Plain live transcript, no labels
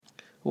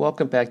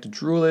Welcome back to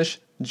Droolish.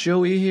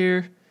 Joey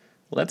here.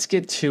 Let's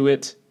get to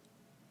it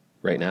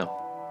right now.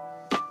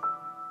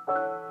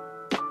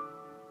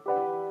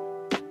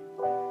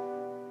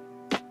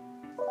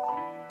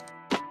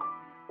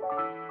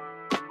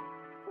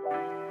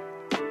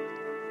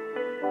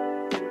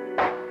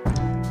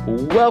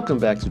 Welcome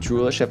back to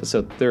Droolish,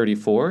 episode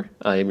 34.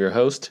 I am your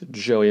host,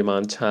 Joey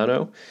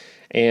Montano.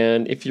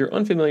 And if you're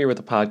unfamiliar with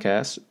the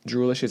podcast,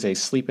 Droolish is a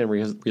sleep and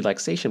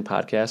relaxation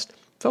podcast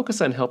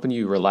focused on helping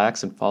you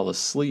relax and fall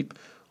asleep.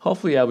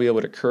 Hopefully, I'll be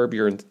able to curb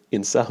your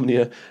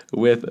insomnia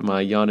with my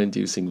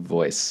yawn-inducing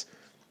voice.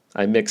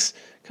 I mix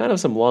kind of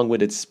some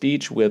long-winded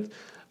speech with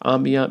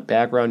ambient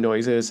background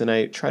noises, and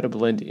I try to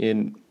blend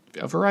in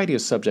a variety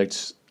of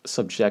subjects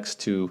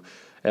to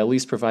at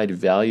least provide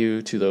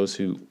value to those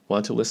who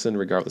want to listen,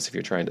 regardless if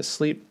you're trying to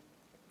sleep.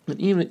 And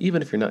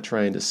even if you're not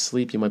trying to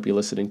sleep, you might be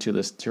listening to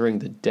this during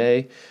the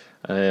day,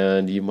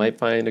 and you might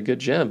find a good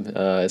gem,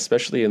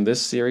 especially in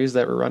this series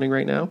that we're running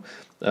right now.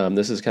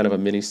 This is kind of a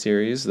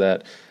mini-series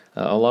that,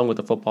 along with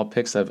the football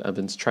picks, I've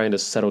been trying to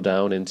settle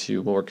down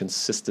into more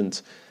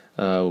consistent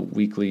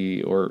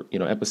weekly or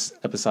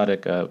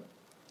episodic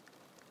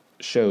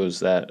shows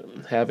that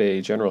have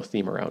a general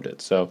theme around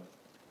it. So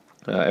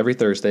every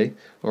Thursday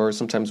or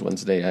sometimes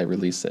Wednesday, I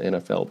release the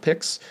NFL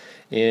picks,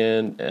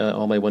 and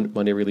all my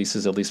Monday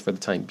releases, at least for the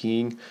time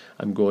being,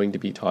 I'm going to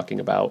be talking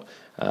about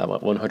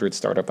 100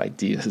 startup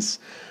ideas.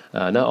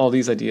 Not all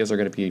these ideas are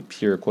going to be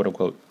pure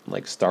quote-unquote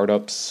like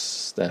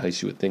startups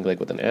that you would think like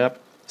with an app.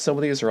 Some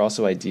of these are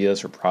also ideas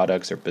for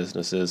products or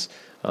businesses,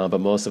 but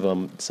most of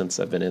them, since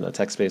I've been in the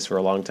tech space for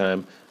a long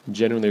time,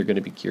 generally are going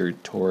to be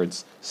geared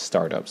towards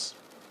startups.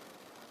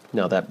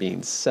 Now, that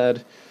being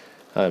said,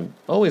 I'm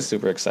always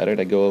super excited.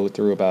 I go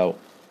through about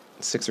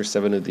 6 or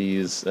 7 of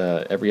these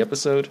every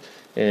episode,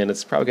 and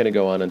it's probably going to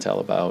go on until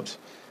about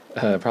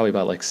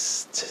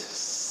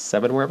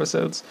 7 more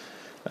episodes.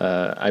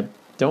 I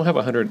don't have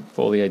 100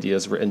 fully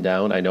ideas written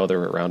down. I know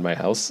they're around my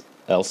house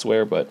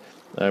elsewhere, but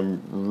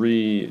I'm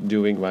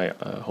redoing my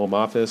home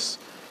office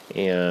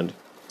and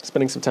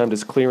spending some time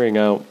just clearing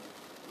out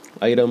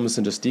items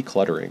and just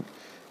decluttering.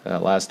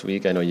 Last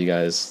week, I know you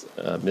guys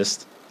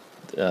missed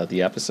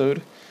the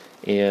episode,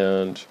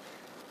 and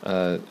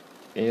I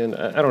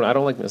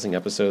don't like missing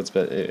episodes,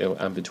 but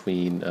I'm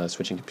between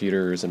switching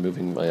computers and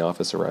moving my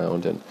office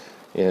around and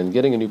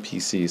getting a new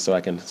PC so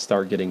I can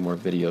start getting more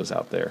videos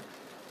out there.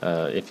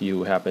 If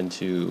you happen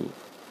to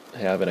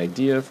have an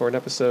idea for an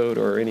episode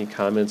or any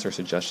comments or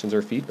suggestions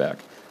or feedback,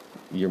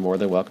 you're more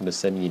than welcome to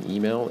send me an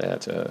email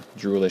at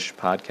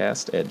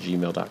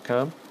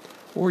droolishpodcast@gmail.com,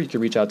 or you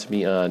can reach out to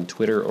me on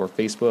Twitter or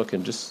Facebook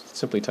and just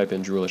simply type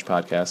in Droolish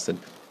Podcast and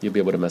you'll be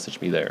able to message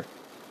me there.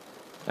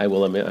 I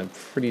will admit I'm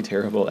pretty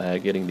terrible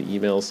at getting the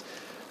emails.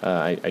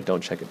 I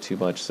don't check it too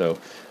much,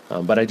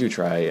 but I do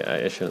try.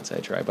 I shouldn't say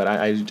I try, but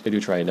I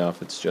do try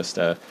enough. It's just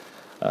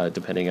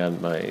depending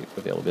on my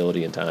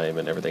availability and time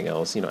and everything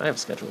else. I have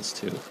schedules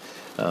too,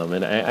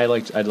 and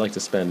I'd like to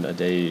spend a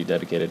day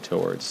dedicated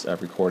towards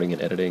recording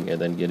and editing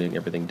and then getting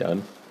everything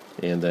done.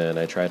 And then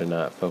I try to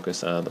not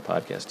focus on the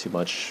podcast too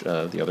much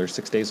the other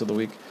 6 days of the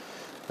week,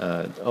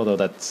 although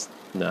that's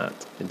not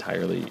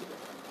entirely.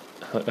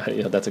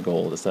 That's a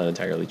goal. It's not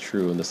entirely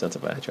true in the sense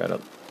of I try to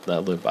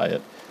live by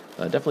it.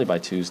 Definitely by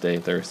Tuesday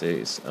and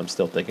Thursdays, I'm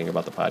still thinking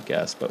about the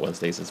podcast, but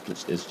Wednesdays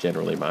is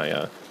generally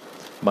my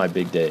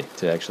big day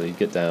to actually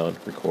get down,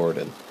 record,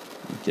 and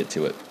get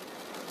to it.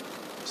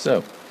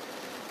 So,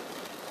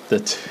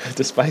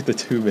 despite the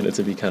 2 minutes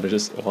of me kind of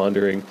just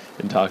wandering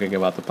and talking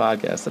about the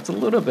podcast, that's a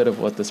little bit of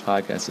what this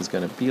podcast is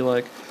going to be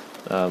like.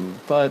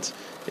 But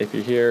if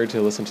you're here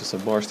to listen to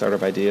some more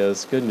startup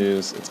ideas, good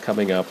news, it's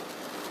coming up.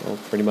 Well,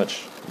 pretty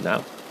much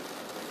now.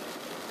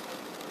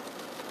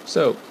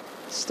 So,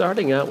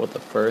 starting out with the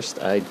first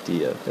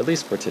idea, at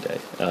least for today.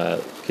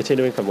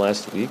 Continuing from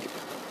last week,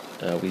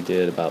 we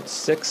did about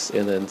 6,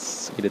 and then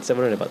we did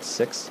 7 and about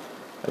 6,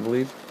 I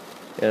believe.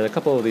 And a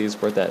couple of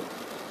these weren't that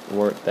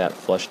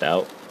flushed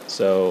out.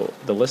 So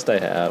the list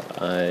I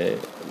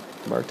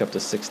marked up to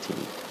 16.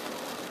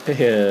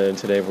 And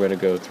today we're going to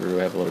go through,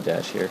 I have a little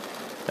dash here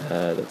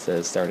that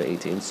says start at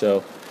 18.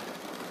 So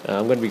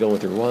I'm going to be going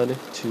through 1,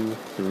 2,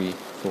 3,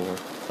 4,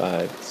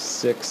 5,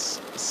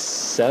 6,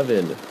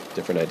 7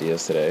 different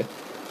ideas today.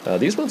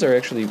 These ones are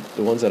actually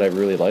the ones that I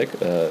really like.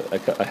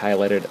 I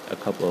highlighted a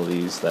couple of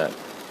these that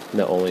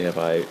not only have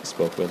I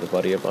spoke with a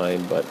buddy of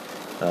mine, but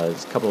a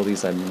couple of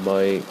these I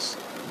can't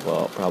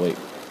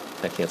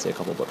say a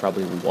couple, but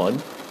probably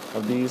one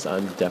of these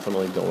I'm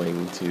definitely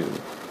going to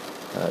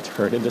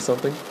turn into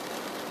something.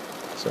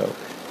 So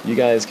you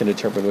guys can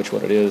determine which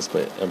one it is,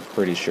 but I'm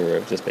pretty sure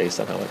just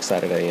based on how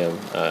excited I am,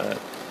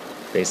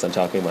 based on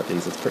talking about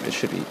these, it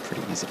should be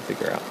pretty easy to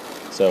figure out.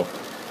 So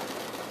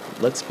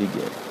let's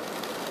begin.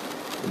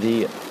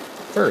 The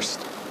first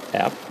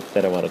app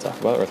that I want to talk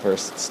about, or the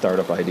first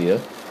startup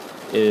idea,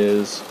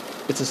 it's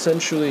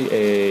essentially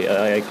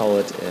I call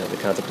it, the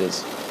concept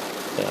is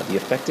the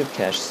effective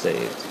cash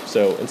saved.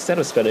 So instead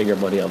of spending your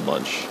money on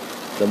lunch,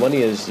 the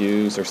money is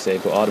used or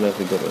saved will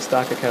automatically go to a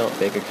stock account,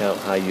 bank account,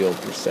 high yield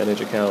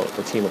percentage account,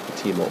 or team up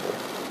with T-Mobile.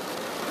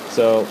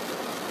 So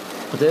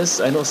this,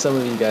 I know some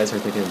of you guys are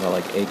thinking about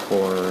like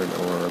Acorn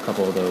or a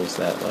couple of those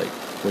that like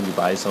when you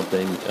buy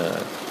something,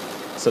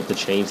 so the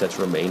change that's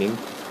remaining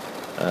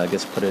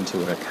gets put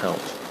into an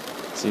account.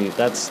 See,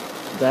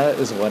 that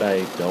is what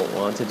I don't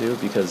want to do,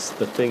 because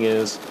the thing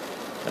is,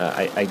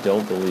 I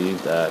don't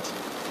believe that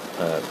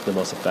the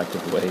most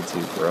effective way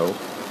to grow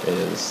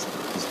is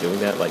doing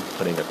that, like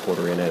putting a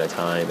quarter in at a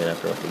time, and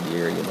after like a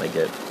year you might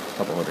get a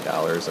couple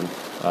 $100.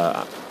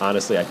 And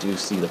honestly, I do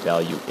see the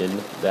value in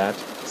that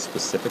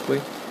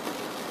specifically.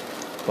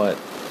 But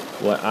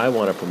what I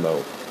want to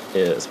promote,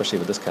 especially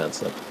with this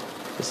concept,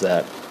 is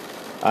that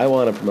I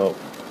want to promote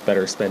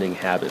better spending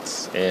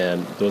habits,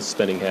 and those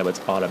spending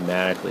habits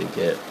automatically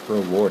get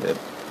rewarded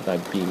by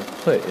being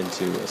put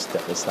into a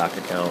stock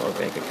account or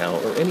bank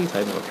account or any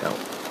type of account.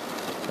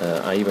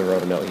 I even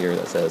wrote a note here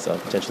that says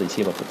potentially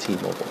team up with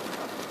T-Mobile.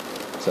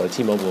 So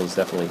T-Mobile is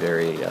definitely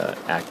very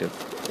active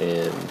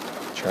in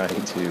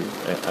trying to,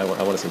 I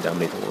want to say,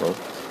 dominate the world.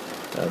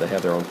 They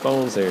have their own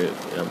phones,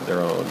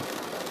 their own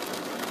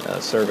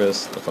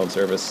service, the phone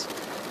service,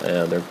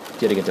 and they're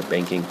getting into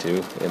banking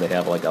too, and they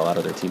have like a lot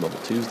of their T-Mobile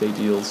Tuesday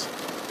deals.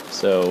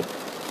 So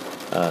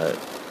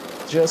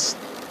just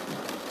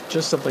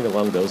something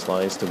along those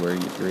lines, to where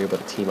you're able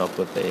to team up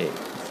with a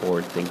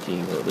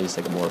forward-thinking, or at least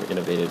like a more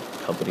innovative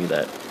company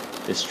that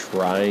is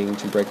trying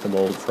to break the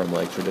mold from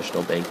like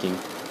traditional banking,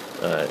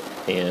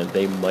 and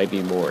they might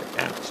be more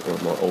apt or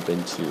more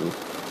open to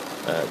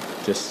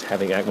just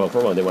having, well,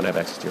 for one, they want to have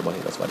access to your money,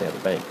 that's why they have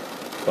a bank,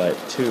 but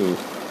two,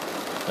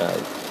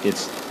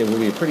 it will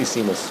be a pretty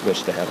seamless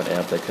switch to have an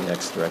app that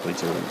connects directly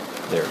to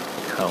their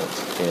account,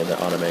 and that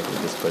automatically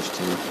gets pushed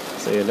to,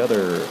 say,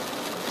 another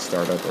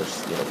startup, or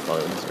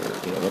funds,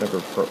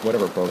 or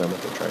whatever program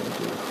that they're trying to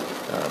do.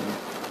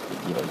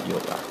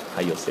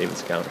 High yield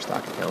savings account or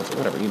stock accounts or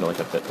whatever, like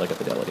a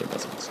Fidelity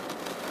Investments.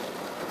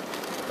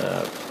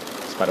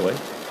 So by the way,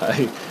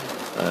 I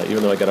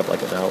even though I got up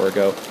like an hour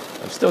ago,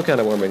 I'm still kind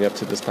of warming up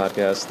to this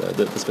podcast,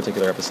 this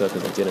particular episode,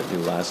 because I didn't do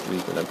last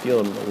week, and I'm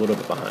feeling a little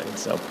bit behind.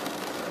 So,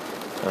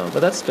 but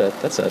that's good.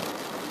 That's it.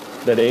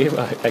 The name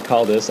I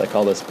call this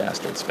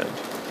Bastard Spend.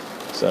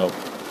 So,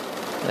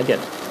 again,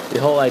 the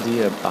whole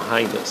idea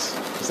behind this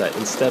is that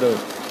instead of,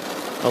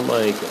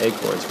 unlike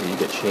Acorns where you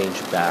get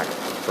change back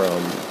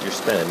from your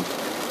spend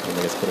when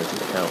it gets put into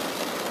an account,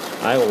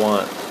 I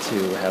want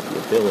to have the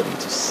ability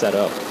to set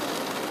up,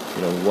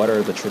 what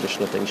are the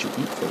traditional things you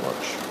eat for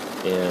lunch,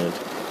 and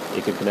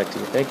it could connect to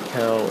your bank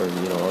account, or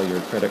all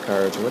your credit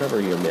cards, or whatever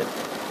you emit.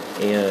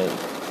 And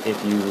if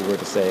you were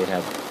to say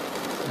have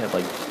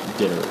like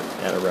dinner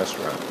at a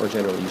restaurant, or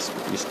generally you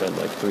spend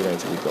like 3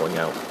 nights a week going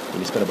out, and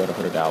you spend about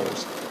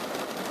 $100.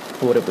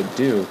 What it would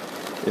do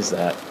is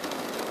that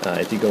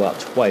if you go out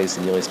twice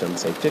and you only spend,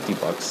 say,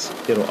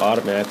 $50, it'll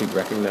automatically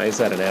recognize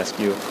that and ask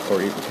you,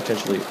 or you could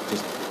potentially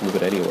just move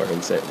it anywhere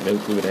and say,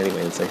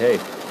 hey,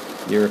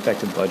 your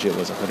effective budget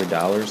was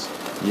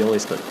 $100. You only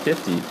spent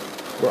 $50.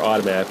 We're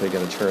automatically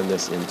going to turn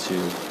this into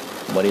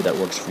money that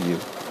works for you,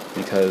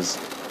 because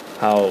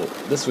how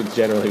this would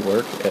generally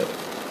work,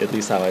 at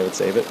least how I would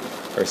save it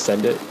or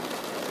send it,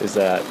 is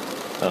that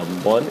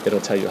one, it'll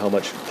tell you how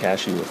much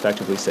cash you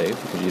effectively saved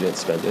because you didn't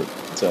spend it.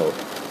 So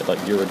like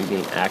you're already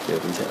being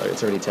active, and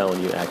it's already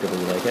telling you actively,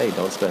 like, hey,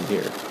 don't spend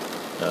here.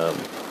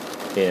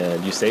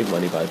 And you save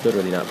money by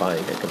literally not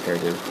buying it, compared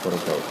to, quote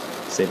unquote,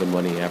 saving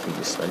money after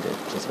you spend it.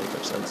 It doesn't make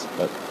much sense.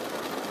 But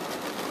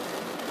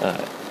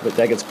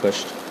that gets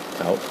pushed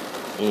out,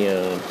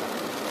 and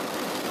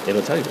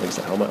it'll tell you, like I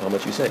said, how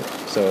much you save.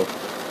 So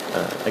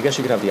I guess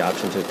you could have the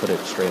option to put it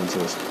straight into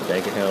a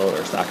bank account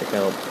or a stock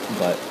account,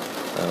 but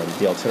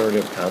the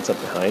alternative concept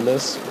behind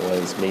this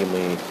was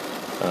mainly,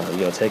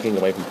 taking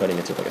away from putting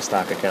it into like a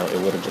stock account.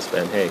 It would have just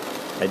been, hey,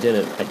 I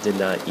did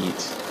not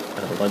eat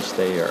lunch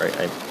today, or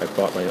I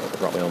brought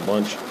my own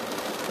lunch.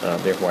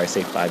 Therefore, I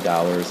saved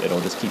 $5.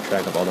 It'll just keep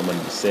track of all the money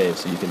you save,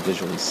 so you can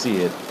visually see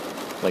it,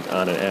 like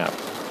on an app.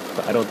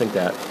 But I don't think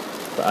that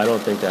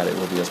it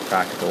will be as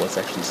practical as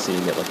actually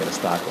seeing it like in a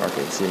stock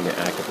market, seeing it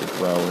actively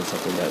grow, and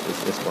something that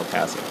is more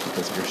passive.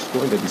 Because if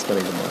you're going to be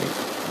spending the money,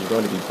 you're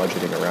going to be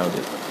budgeting around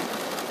it.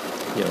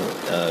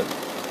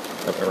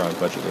 Around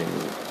budgeting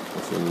for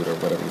food or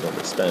whatever you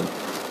normally spend.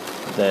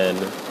 Then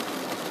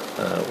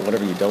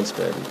whatever you don't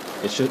spend,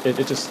 it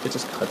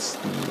just cuts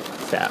the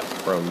fat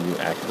from you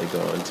actively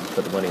going to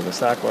put the money in the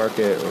stock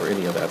market or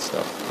any of that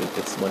stuff.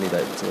 It's money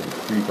that's going to be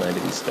pre-planned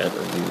to be spent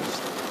or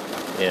used.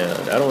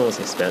 And I don't want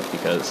to say spent,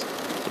 because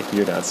if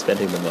you're not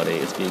spending the money,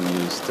 it's being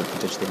used to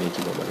potentially make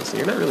you more money. So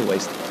you're not really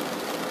wasting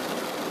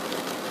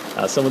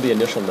it. Some of the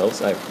initial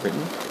notes I've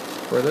written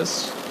for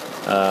this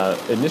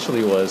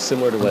initially was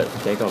similar to what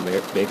Bank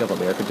of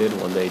America did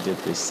when they did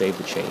the Save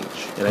the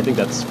Change. And I think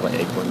that's what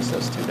Acorns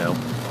does too now.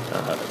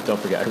 Don't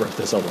forget, I wrote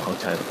this a long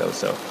time ago,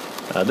 so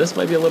this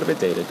might be a little bit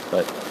dated,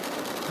 but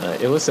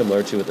it was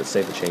similar to the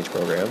Save the Change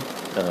program.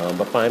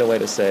 But find a way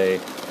to say,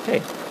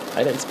 hey,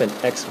 I didn't spend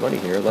X money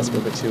here, let's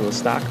move it to a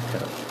stock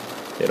account.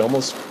 It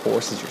almost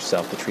forces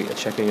yourself to treat a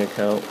checking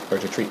account, or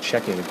to treat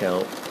checking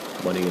account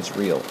money as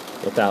real,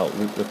 without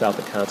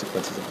the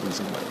consequences of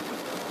losing money.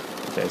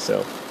 Okay,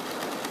 so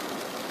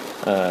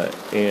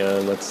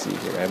And let's see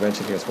here. I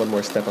mentioned here's one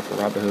more step up for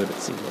Robinhood.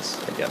 It's seamless,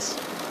 I guess.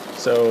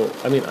 So,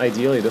 I mean,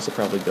 ideally, this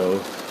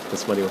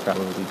money will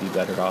probably be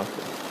better off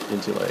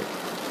into like,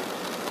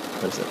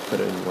 what is it, put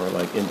in more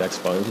like index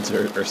funds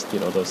or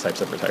those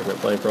types of retirement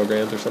plan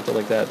programs or something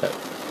like that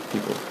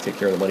people take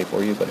care of the money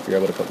for you. But if you're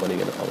able to put money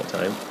in it all the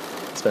time,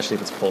 especially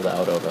if it's pulled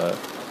out of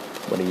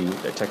money you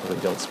technically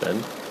don't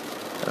spend,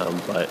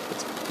 but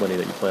it's money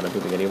that you plan on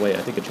moving anyway,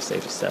 I think it just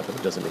saves a step and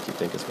it doesn't make you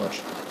think as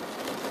much.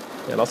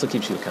 And it also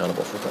keeps you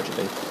accountable for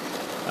budgeting.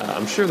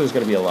 I'm sure there's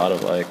going to be a lot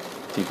of like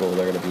people that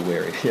are going to be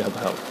wary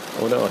about,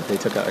 oh no, they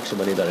took out extra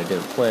money that I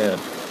didn't plan.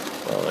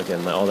 Well,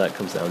 again, all that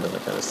comes down to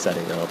like kind of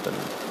setting up and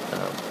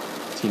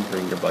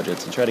tinkering your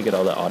budgets and try to get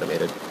all that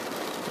automated.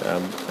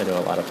 I know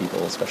a lot of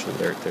people, especially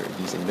they're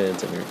using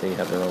Mint and they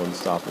have their own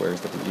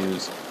softwares that they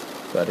use.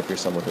 But if you're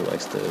someone who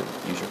likes to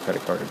use your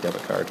credit card or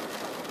debit card,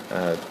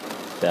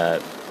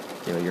 that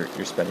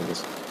your spending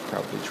is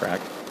probably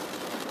tracked,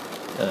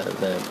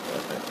 then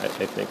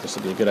I think this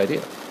would be a good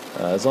idea.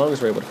 As long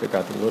as we're able to figure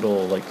out the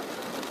little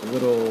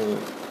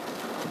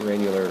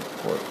granular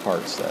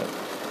parts that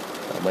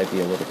might be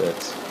a little bit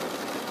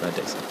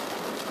dicey,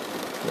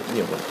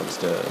 when it comes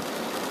to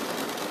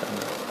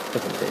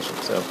implementation.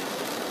 So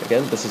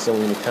again, this is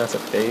only in the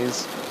concept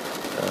phase.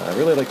 I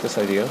really like this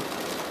idea,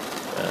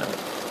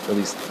 at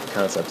least the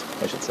concept,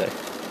 I should say.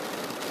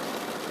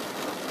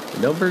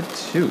 Number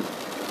 2.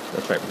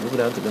 That's right, we're moving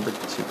on to number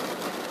 2.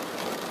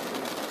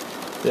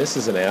 This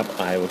is an app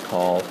I would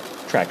call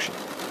Traction.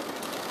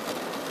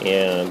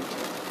 And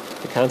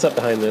the concept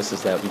behind this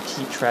is that we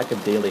keep track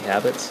of daily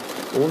habits,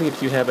 only a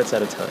few habits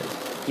at a time.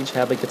 Each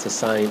habit gets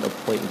assigned a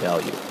point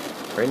value.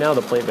 Right now,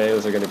 the point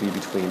values are going to be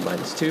between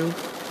 -2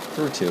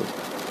 through 2,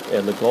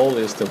 and the goal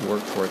is to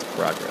work towards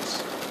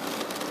progress.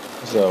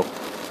 So,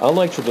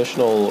 unlike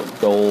traditional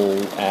goal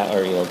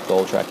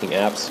tracking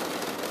apps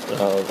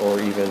or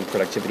even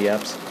productivity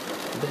apps,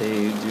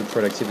 they do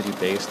productivity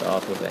based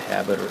off of a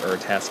habit or a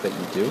task that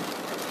you do.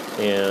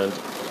 And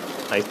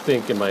I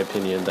think, in my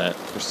opinion, that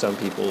for some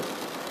people,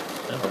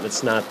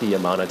 it's not the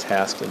amount of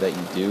tasks that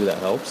you do that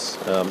helps,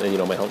 and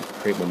might help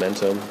create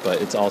momentum,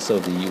 but it's also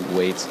the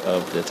weight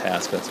of the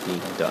task that's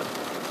being done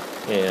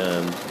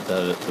and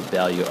the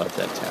value of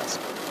that task.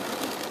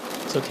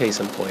 So, case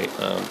in point,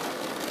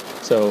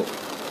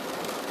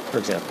 for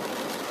example,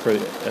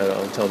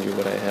 I'm telling you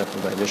what I have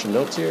in my mission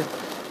notes here.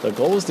 The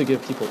goal is to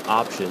give people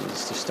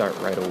options to start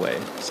right away.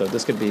 So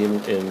this could be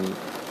in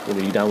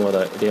you download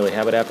a daily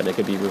habit app, and it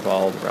could be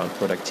revolved around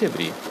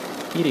productivity,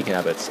 eating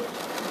habits,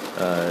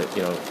 or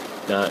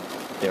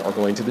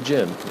going to the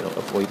gym,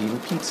 avoid eating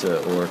pizza,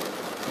 or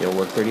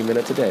work 30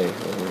 minutes a day,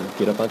 or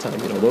get up on time.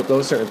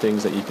 Those certain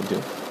things that you can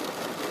do.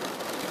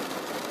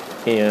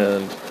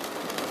 And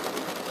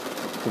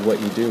what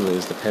you do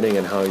is, depending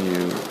on how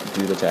you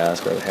do the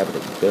task or the habit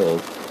that you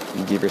build,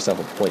 you give yourself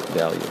a point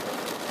value.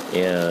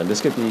 And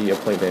this could be a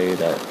point value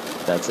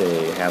that's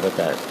a habit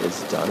that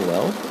is done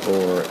well,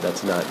 or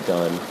that's not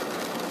done,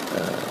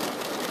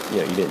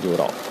 you didn't do it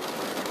all.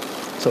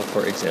 So,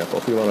 for example,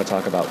 if we want to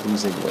talk about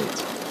losing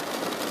weight,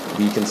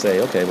 we can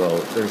say, okay, well,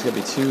 there's going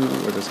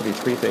to be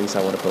 3 things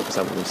I want to focus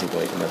on with losing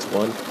weight. And that's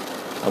 1,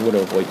 I'm going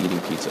to avoid eating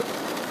pizza.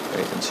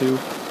 Right? And 2,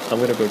 I'm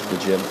going to go to the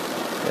gym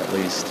at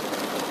least,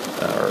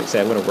 or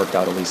say I'm going to work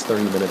out at least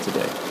 30 minutes a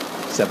day,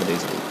 7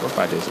 days a week, or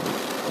 5 days a week.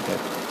 Okay.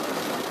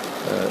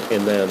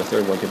 And then the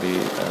third one could be,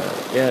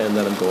 and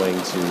then I'm going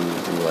to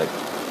do like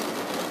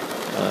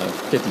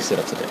 50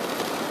 sit-ups a day.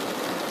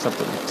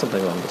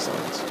 Something along those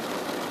lines.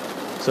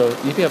 So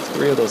if you have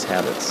 3 of those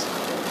habits,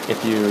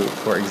 if you,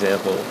 for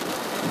example,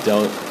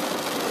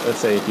 let's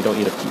say if you don't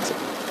eat a pizza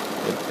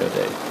a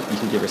day, you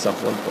can give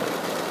yourself 1 point.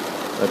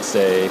 Let's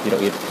say if you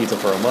don't eat pizza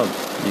for a month,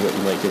 you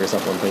might give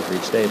yourself 1 point for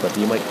each day, but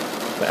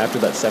after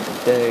that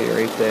 7th day or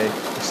 8th day,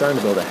 you're starting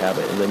to build a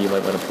habit, and then you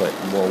might want to put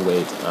more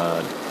weight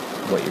on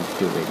what you're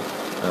doing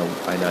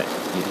by not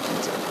eating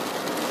pizza.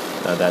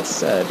 Now that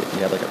said, if you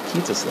have like a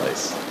pizza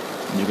slice,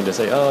 you can just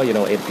say, I ate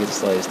a pizza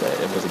slice that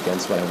it was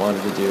against what I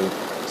wanted to do,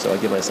 so I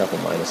give myself a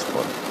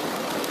 -1.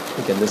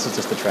 Again, this is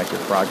just to track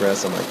your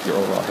progress and like your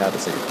overall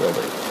habits that you're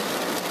building.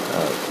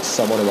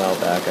 Someone a while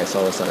back, I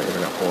saw this on an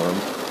internet forum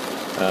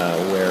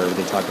where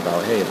they talked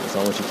about, hey, as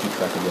long as you keep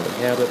track of building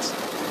habits,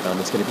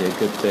 it's going to be a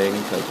good thing,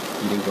 like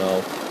eating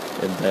well.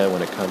 And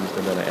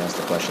then I asked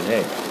the question,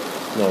 hey,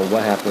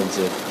 what happens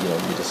if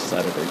you just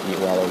decided to eat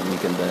well a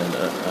week, and then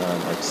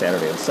like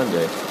Saturday and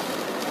Sunday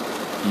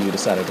you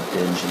decided to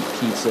binge eat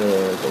pizza,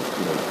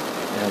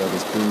 have all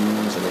this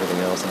booze and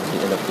everything else, and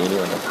you end up gaining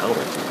like a pound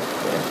or 2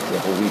 the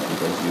whole week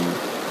because you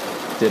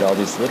did all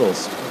these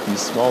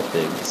small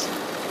things,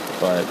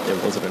 but it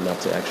wasn't enough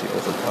to actually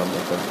overcome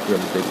like the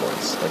really big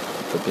ones, like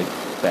the big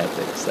bad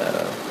things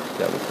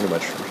that would pretty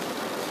much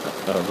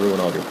ruin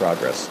all of your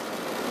progress.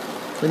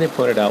 And they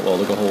pointed out, well,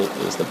 the goal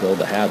is to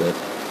build a habit,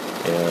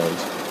 and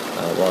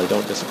while I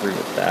don't disagree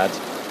with that,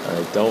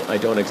 I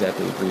don't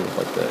exactly agree with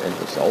like the end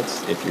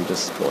results. If you're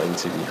just going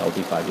to be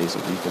healthy 5 days a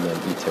week and then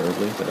eat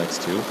terribly the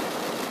next 2,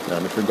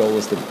 if your goal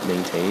is to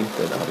maintain,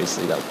 then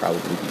obviously that would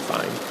probably be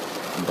fine.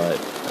 But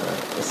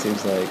it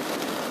seems like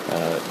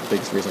The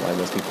biggest reason why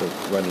most people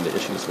run into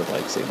issues with,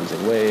 like, say,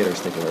 losing weight or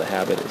sticking with a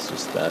habit is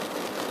just that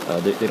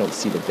they don't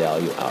see the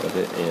value out of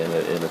it,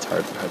 and it's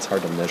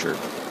hard to measure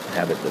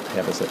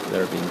habits that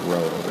are being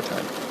grown over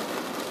time.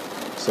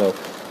 So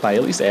by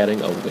at least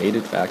adding a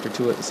weighted factor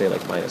to it, to say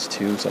like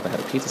 -2, so if I had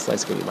a pizza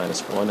slice, it could be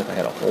 -1. If I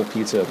had a whole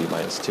pizza, it would be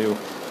 -2.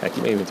 Heck,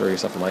 you may even throw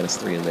yourself a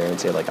 -3 in there and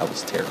say like, I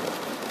was terrible.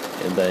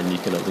 And then you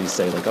can at least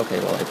say like, okay,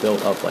 well, I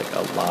built up like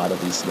a lot of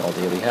these small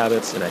daily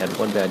habits, and I had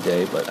one bad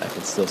day, but I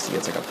can still see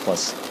it's like a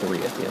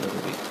 +3 at the end of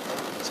the week.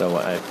 So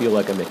I feel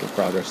like I'm making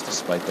progress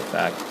despite the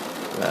fact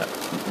that,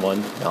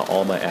 one, not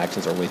all my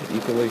actions are weighted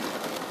equally.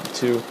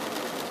 Two,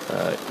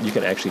 you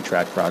can actually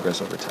track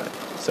progress over time.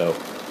 So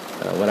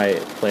what I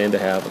plan to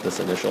have with this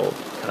initial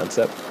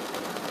concept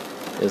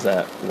is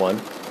that, one,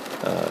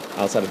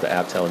 outside of the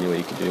app telling you what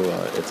you can do,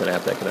 it's an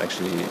app that you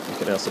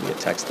can also be a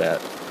text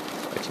that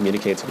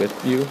communicates with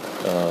you,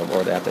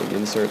 or the app that you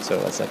insert. So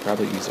that's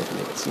probably easier to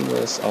make it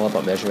seamless. All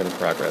about measurement and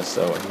progress.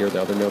 So here are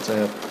the other notes I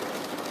have.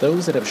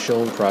 Those that have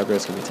shown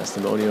progress can be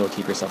testimonial.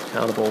 Keep yourself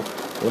accountable.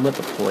 Limit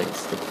the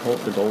points.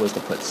 The goal is to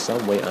put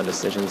some weight on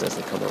decisions as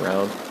they come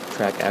around.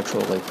 Track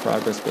actual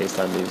progress based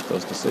on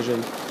those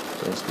decisions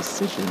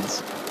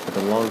with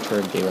a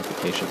long-term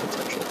gamification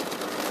potential.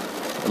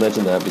 I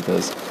mentioned that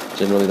because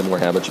generally the more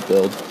habits you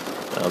build,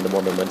 the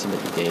more momentum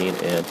that you gain.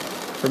 And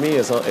for me,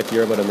 if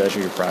you're able to measure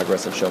your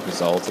progress and show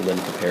results, and then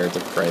compare it to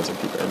friends and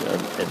people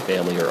and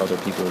family or other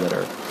people that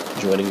are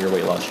joining your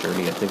weight loss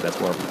journey, I think that's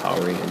more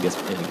empowering, and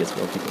it gets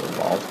more people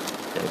involved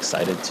and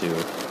excited to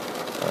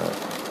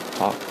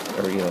talk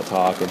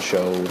and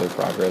show their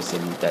progress.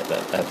 And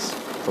that's,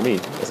 for me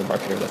as a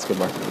marketer, that's good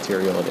marketing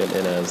material.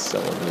 And as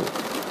someone who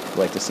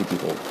like to see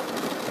people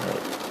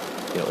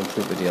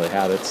improve their daily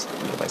habits,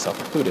 myself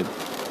included,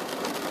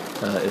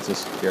 it's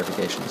just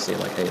verification to see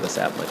like, hey, this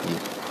app might be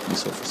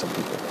useful for some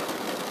people.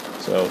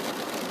 So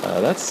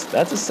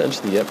that's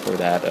essentially it for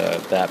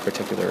that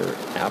particular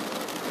app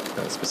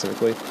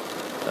specifically.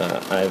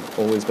 I've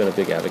always been a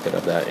big advocate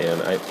of that,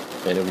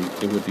 and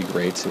it would be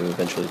great to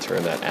eventually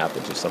turn that app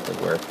into something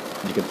where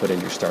you can put in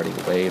your starting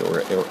weight, or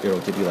it'll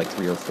give you like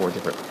 3 or 4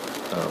 different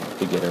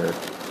beginner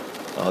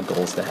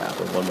goals to have.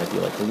 And one might be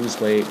like to lose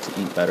weight,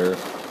 to eat better,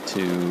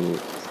 to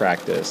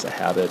practice a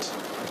habit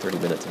for 30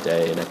 minutes a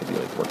day, and that could be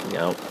like working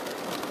out.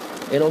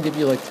 And it'll give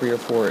you like 3 or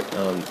 4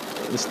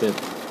 instant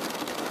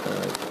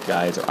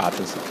guides or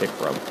options to pick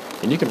from.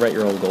 And you can write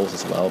your own goals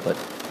as well, but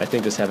I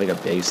think just having a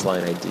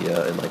baseline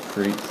idea and like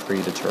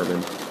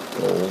predetermined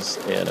goals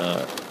and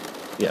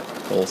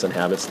goals and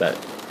habits that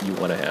you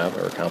want to have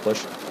or accomplish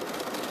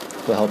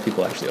will help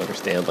people actually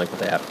understand like what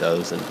the app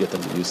does and get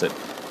them to use it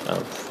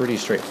pretty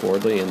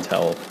straightforwardly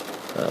until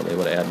they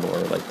want to add more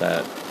like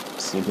that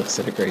seamless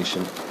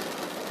integration.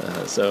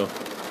 So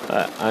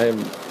I'm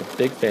a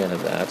big fan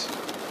of that,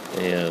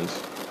 and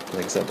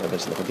like I said, I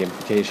mentioned the whole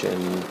gamification,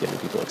 getting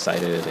people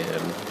excited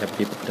and having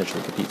people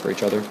potentially compete for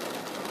each other.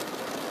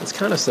 It's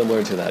kind of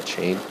similar to that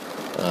chain,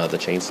 the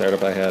chain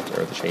startup I had,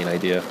 or the chain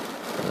idea,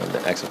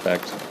 the X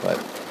effect,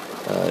 but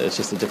it's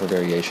just a different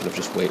variation of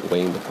just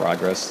weighing the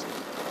progress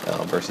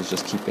versus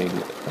just keeping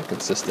a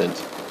consistent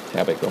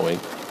habit going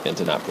and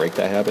to not break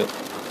that habit.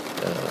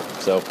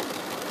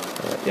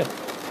 Yeah.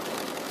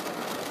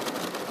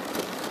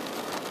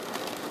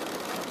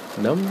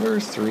 Number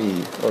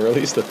 3, or at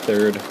least the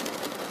third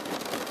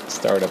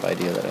startup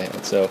idea that I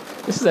had. So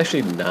this is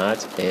actually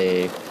not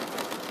a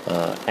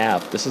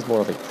app. This is more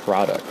of a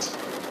product.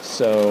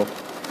 So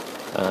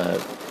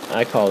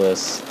I call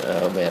this,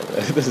 oh man,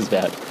 this is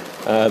bad.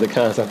 The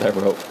concept I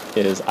wrote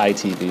is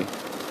ITV.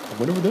 I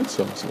wonder what that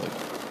sounds like.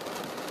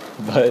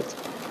 But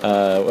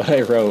what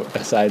I wrote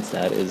besides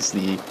that is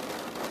the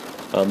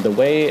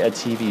way a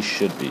TV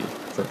should be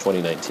for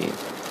 2019.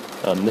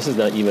 This is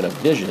not even a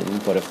vision,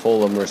 but a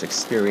full immersive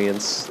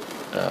experience.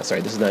 This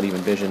is not even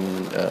vision,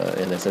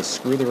 and it says,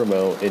 screw the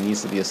remote, it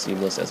needs to be as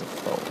seamless as a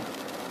phone.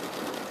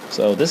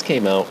 So this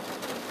came out,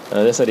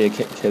 this idea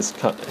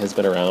has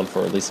been around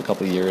for at least a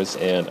couple of years,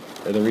 and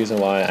the reason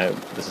why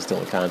this is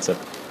still a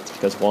concept is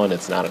because, one,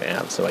 it's not an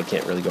app, so I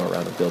can't really go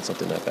around and build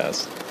something that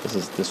fast.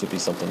 This would be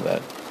something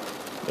that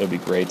it would be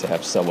great to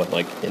have someone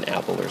like in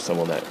Apple or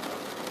someone that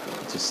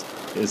just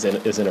is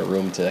in a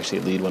room to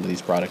actually lead one of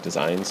these product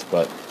designs.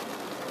 But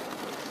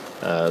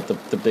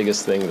the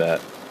biggest thing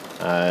that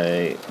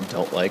I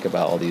don't like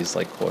about all these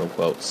like quote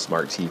unquote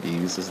smart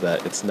TVs is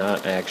that it's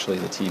not actually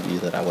the TV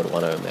that I would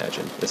want to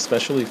imagine,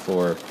 especially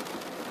for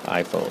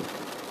iPhone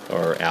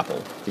or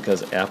Apple,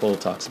 because Apple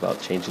talks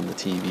about changing the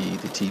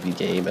TV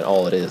game, and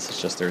all it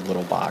is just their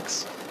little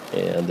box,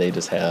 and they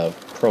just have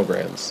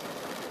programs.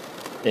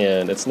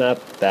 And it's not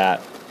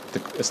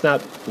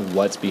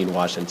what's being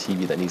watched on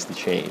TV that needs to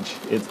change.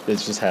 It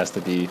just has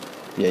to be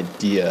the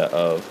idea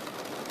of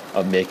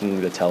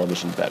making the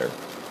television better.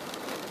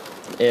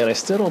 And I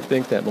still don't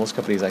think that most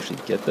companies actually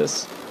get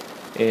this.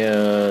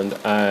 And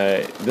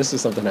this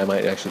is something I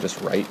might actually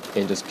just write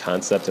and just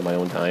concept in my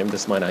own time.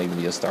 This might not even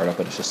be a startup,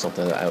 but it's just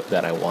something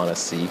that I want to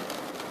see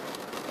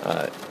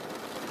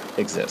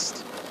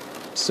exist.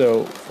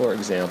 So, for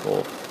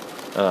example,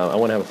 I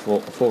want to have a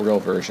full real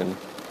version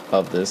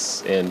of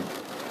this, and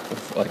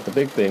like the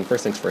big thing,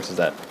 first things first, is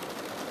that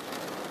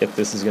if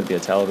this is going to be a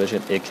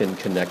television, it can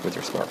connect with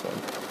your smartphone.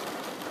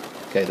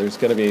 Okay,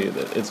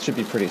 it should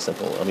be pretty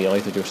simple. I mean, all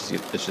you have to do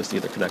is just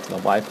either connect to the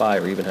Wi-Fi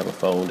or even have a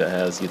phone that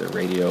has either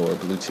radio or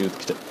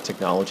Bluetooth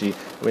technology.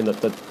 I mean, the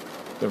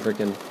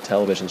freaking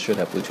television should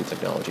have Bluetooth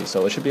technology,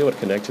 so it should be able to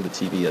connect to the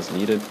TV as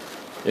needed.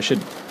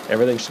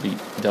 Everything should be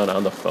done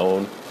on the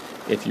phone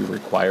if you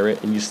require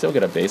it, and you still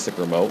get a basic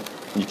remote.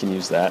 You can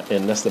use that,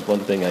 and that's the one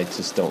thing I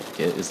just don't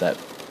get, is that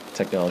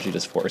technology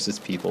just forces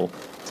people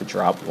to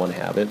drop one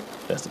habit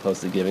as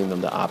opposed to giving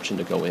them the option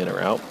to go in or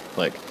out.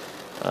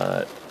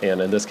 And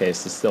in this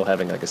case, it's still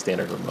having like a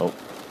standard remote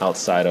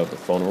outside of the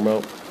phone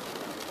remote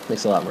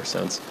makes a lot more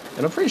sense.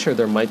 And I'm pretty sure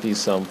there might be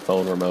some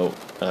phone remote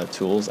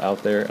tools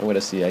out there. I'm going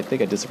to see. I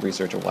think I did some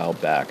research a while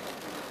back.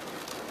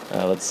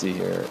 Let's see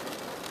here.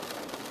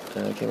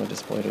 Came out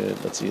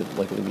disappointed. Let's see.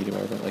 Likely media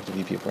market, like the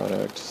VP of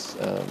products.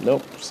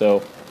 Nope.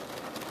 So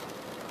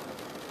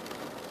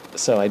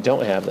I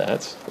don't have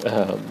that.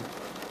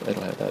 I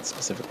don't have that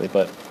specifically.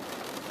 But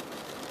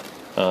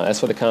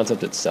as for the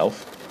concept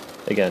itself,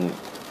 again,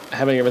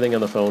 having everything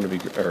on the phone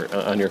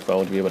on your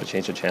phone to be able to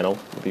change the channel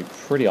would be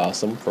pretty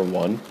awesome. For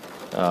one,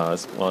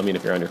 well, I mean,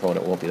 if you're on your phone,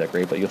 it won't be that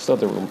great, but you'll still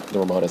have the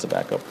remote as a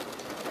backup.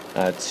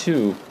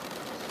 Two,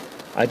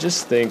 I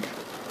just think,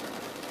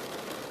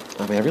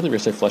 I mean, I really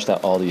wish I fleshed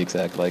out all the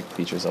exact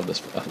features of this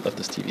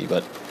TV,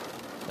 but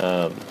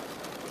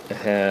it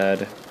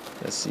had,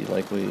 let's see,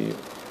 likely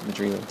the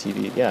dream of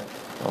TV. Yeah.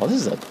 Oh,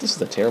 this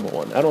is a terrible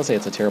one. I don't say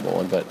it's a terrible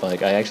one, but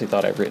I actually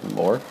thought I'd written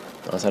more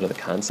outside of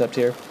the concept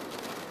here.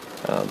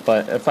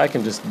 But if I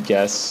can just not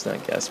guess,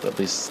 but at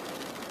least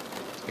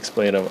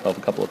explain of a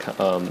couple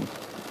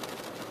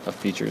of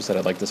features that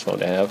I'd like this phone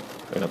to have,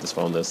 or not this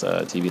phone, this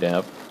TV to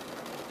have.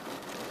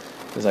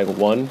 There's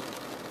one,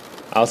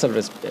 outside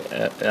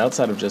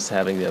of just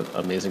having the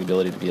amazing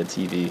ability to be a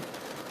TV,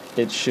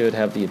 it should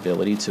have the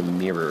ability to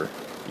mirror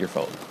your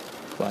phone,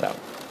 flat out.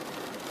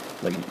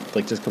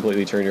 Like just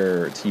completely turn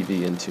your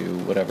TV into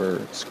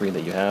whatever screen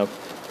that you have.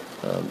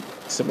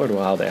 Similar to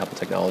how the Apple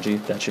technology,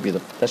 that should be the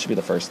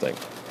first thing.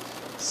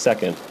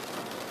 Second,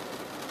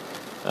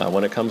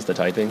 when it comes to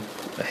typing,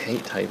 I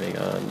hate typing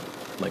on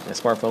my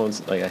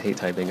smartphones. I hate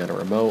typing on a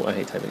remote. I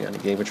hate typing on a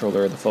game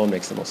controller. The phone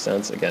makes the most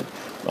sense. Again,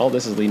 all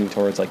this is leaning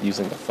towards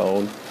using the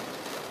phone.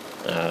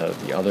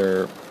 The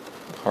other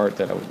part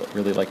that I would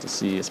really like to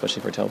see,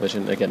 especially for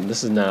television, again,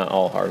 this is not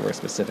all hardware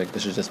specific.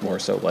 This is just more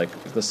so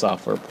the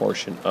software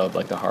portion of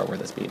the hardware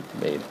that's being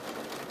made.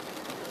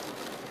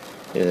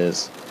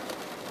 Is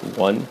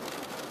one,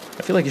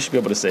 I feel like you should be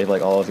able to save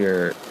all of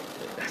your.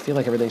 I feel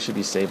like everything should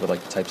be saved with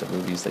the types of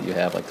movies that you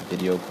have, the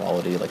video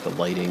quality, the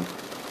lighting,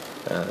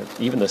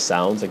 even the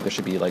sounds. There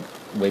should be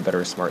way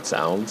better smart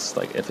sounds.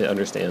 If it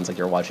understands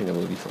you're watching a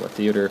movie from a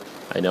theater,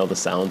 I know the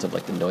sounds of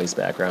the noise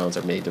backgrounds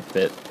are made to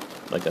fit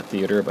a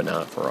theater, but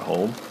not for a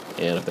home.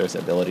 And if there's the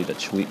ability to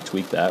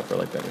tweak that for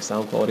better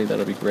sound quality,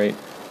 that'd be great.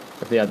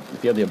 If you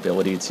have the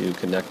ability to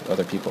connect with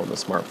other people on the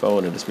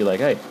smartphone and just be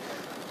hey,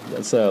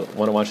 let's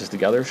want to watch this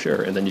together,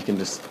 sure, and then you can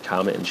just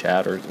comment and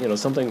chat or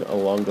something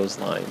along those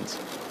lines.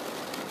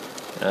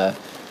 I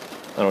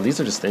don't know, these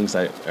are just things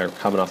that are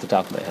coming off the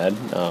top of my head,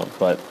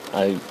 but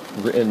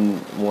I've written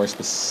more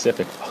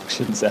specific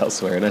functions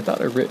elsewhere, and I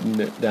thought I'd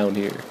written it down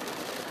here.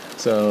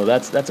 So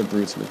that's a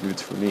Brutes with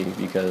Roots for me,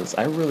 because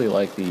I really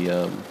like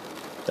the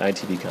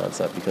iTV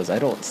concept, because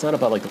it's not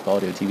about the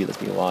quality of TV that's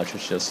being watched.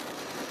 It's just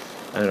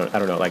I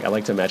don't know. I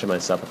like to imagine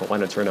myself, if I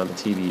want to turn on the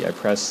TV,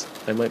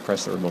 I might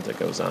press the remote that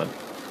goes on,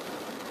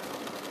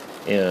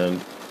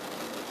 and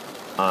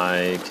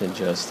I can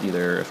just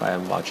either, if I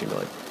am watching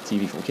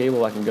TV from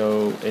cable, I can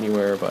go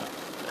anywhere. But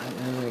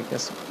I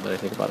guess when I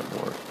think about it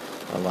more,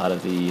 a lot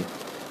of the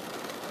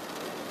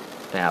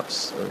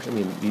apps,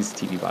 these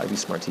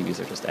smart TVs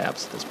are just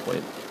apps at this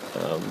point.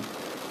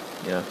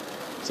 Yeah.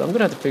 So I'm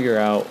gonna have to figure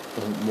out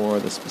more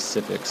of the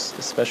specifics,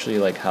 especially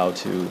how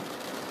to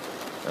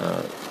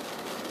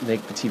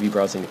make the TV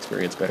browsing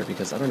experience better,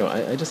 because I don't know,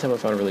 I just haven't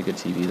found a really good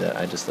TV that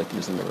I just like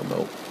using the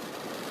remote.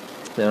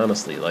 And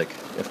honestly,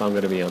 if I'm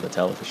going to be on the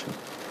television,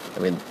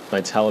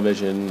 my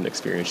television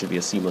experience should be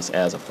as seamless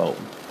as a phone.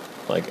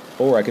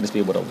 Or I could just be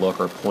able to look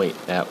or point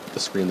at the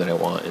screen that I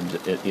want, and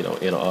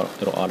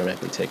it'll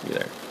automatically take me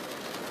there.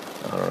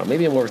 I don't know,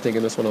 maybe I'm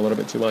overthinking this one a little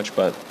bit too much,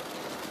 but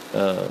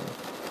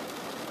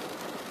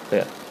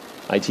yeah,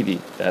 iTV,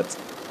 that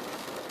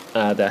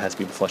has to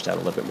be fleshed out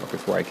a little bit more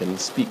before I can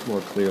speak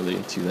more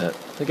clearly to that.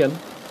 Again,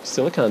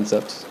 still a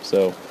concept,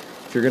 so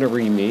if you're going to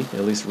read me,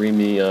 at least read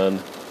me on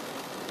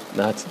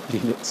not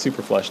being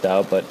super fleshed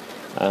out, but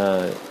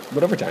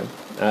over time,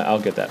 I'll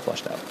get that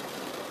fleshed out.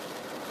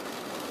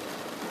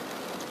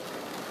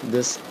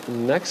 This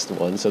next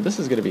one, so this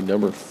is going to be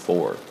number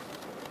 4.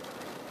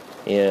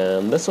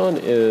 And this one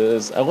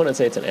is, I wouldn't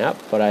say it's an app,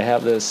 but I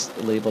have this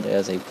labeled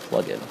as a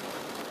plugin.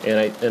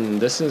 And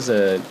this is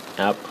an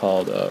app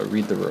called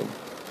Read the Room.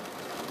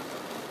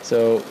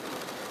 So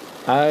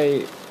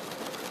I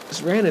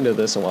just ran into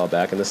this a while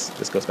back, and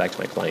this goes back to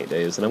my client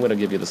days, and I'm going to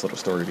give you this little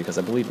story because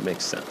I believe it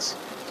makes sense.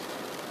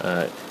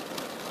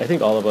 I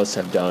think all of us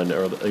have done,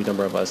 or a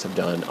number of us have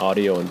done,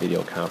 audio and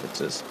video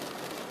conferences.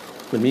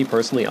 With me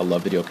personally, I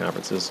love video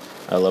conferences.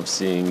 I love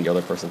seeing the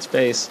other person's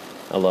face.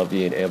 I love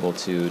being able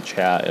to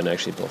chat and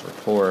actually build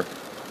rapport.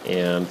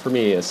 And for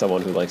me, as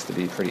someone who likes to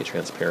be pretty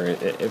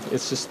transparent,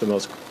 it's just the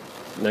most,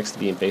 next to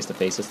being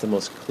face-to-face, it's the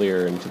most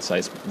clear and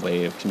concise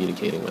way of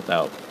communicating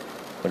without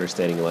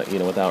understanding,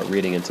 without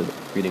reading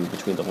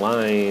between the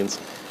lines.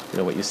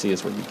 What you see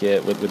is what you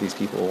get with these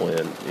people,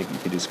 and you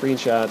can do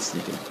screenshots,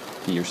 you can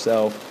be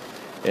yourself.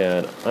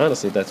 And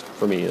honestly, that's,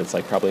 for me, it's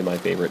like probably my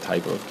favorite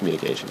type of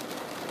communication,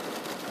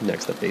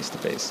 next to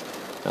face-to-face.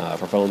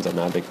 For phones, I'm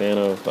not a big fan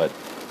of, but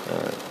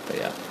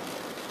yeah.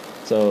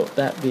 So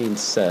that being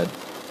said,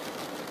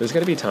 there's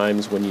going to be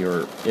times when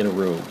you're in a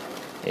room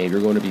and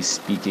you're going to be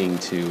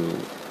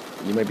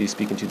you might be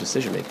speaking to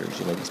decision makers.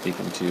 You might be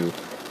speaking to,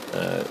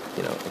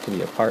 it could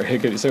be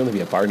it could certainly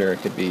be a partner.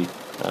 It could be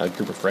a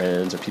group of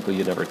friends or people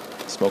you've never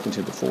spoken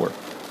to before.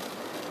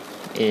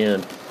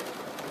 And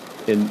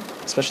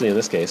especially in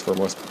this case,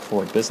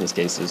 for business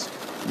cases,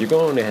 you're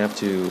going to have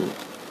to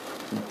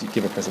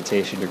give a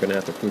presentation. You're going to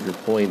have to prove your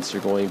points.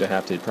 You're going to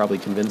have to probably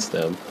convince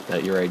them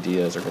that your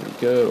ideas are going to be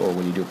good. Or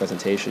when you do a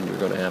presentation, you're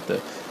going to have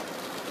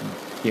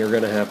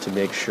to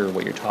make sure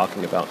what you're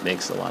talking about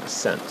makes a lot of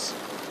sense.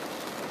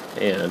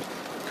 And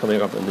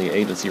coming up in the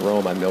agency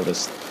realm, I've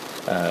noticed,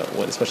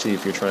 especially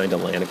if you're trying to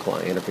land a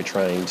client, if you're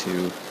trying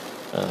to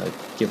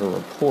give a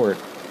report,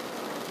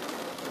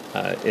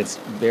 it's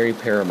very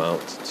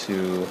paramount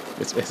to.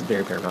 It's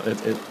very paramount.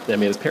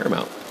 It's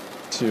paramount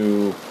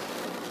to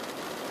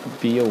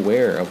be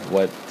aware of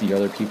what the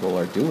other people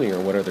are doing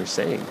or what are they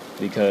saying.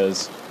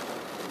 Because,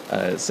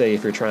 say,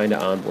 if you're trying to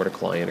onboard a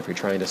client, if you're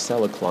trying to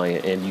sell a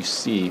client, and you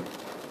see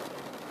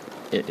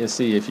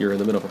if you're in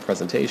the middle of a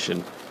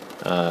presentation,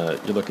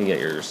 you're looking at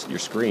your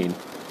screen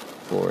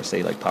for,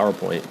 say, like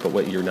PowerPoint, but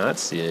what you're not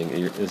seeing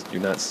is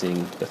you're not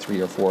seeing the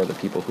 3 or 4 of the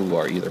people who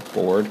are either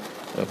bored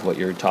of what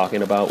you're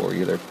talking about, or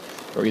either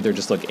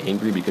just look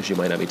angry because you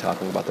might not be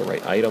talking about the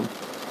right item,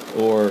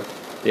 or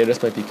they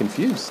just might be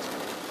confused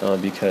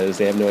because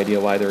they have no idea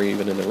why they're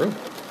even in the room.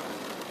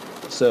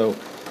 So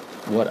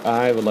what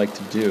I would like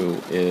to do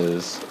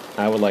is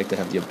I would like to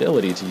have the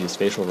ability to use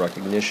facial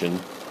recognition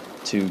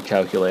to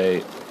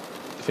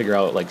figure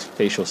out like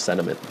facial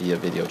sentiment via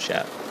video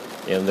chat.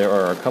 And there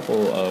are a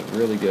couple of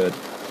really good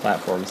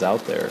platforms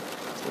out there,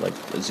 like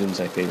Zoom's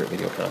my favorite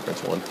video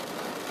conference one,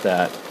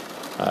 that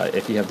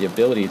if you have the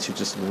ability to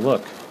just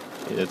look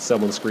at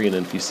someone's screen,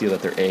 and if you see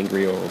that they're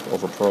angry or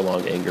over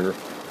prolonged anger,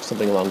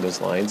 something along those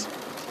lines,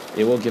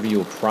 it will give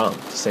you a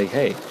prompt to say,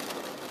 hey,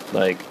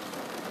 like,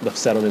 the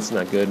sentiment's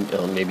not good,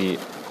 maybe,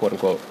 quote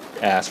unquote,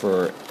 ask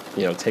for,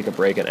 take a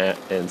break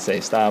and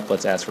say, stop,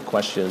 let's ask for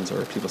questions,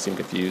 or if people seem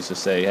confused, to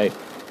say, hey,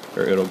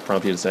 or it'll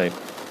prompt you to say,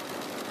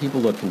 people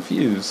look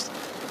confused,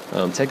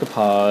 take a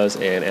pause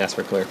and ask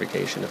for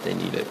clarification if they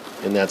need it.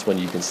 And that's when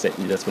you can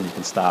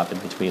stop in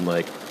between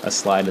like a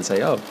slide and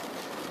say, oh,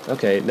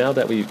 okay, now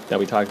that we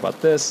talked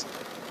about this,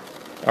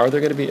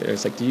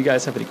 it's like, do you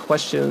guys have any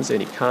questions,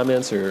 any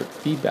comments or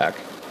feedback?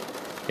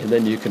 And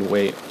then you can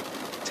wait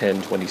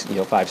 10, 20,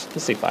 5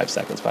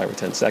 seconds, 5 or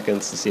 10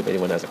 seconds to see if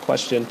anyone has a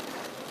question.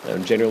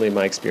 And generally in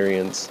my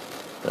experience,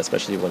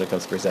 especially when it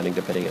comes to presenting,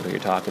 depending on who you're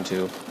talking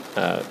to,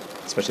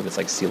 especially if it's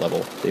like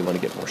C-level, they want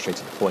to get more straight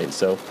to the point.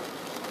 So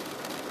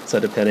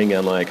depending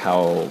on like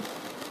how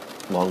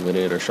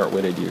long-winded or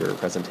short-winded your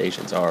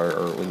presentations are,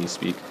 or when you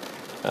speak,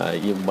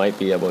 you might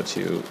be able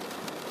to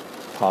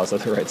pause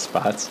at the right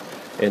spots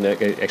and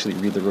actually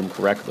read the room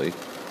correctly,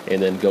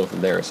 and then go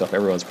from there. So if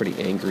everyone's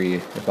pretty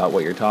angry about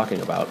what you're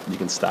talking about, you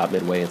can stop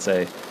midway and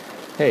say,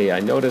 hey, I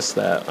noticed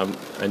that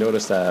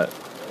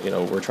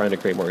we're trying to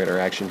create more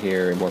interaction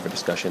here and more of a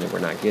discussion, and we're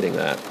not getting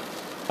that.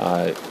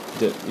 Are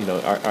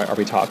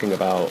we talking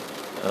about,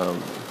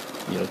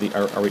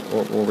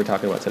 what we're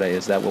talking about today?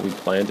 Is that what we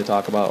plan to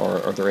talk about,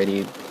 or are there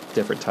any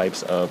different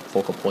types of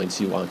focal points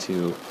you want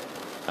to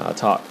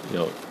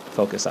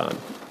focus on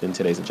in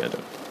today's agenda?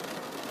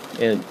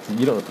 And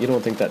you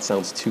don't think that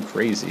sounds too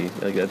crazy?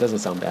 Like, that doesn't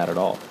sound bad at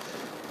all.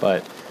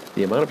 But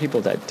the amount of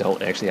people that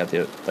don't actually have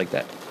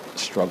that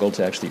struggle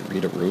to actually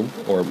read a room,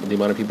 or the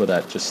amount of people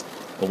that just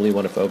only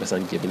want to focus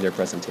on giving their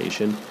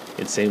presentation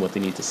and saying what they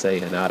need to say,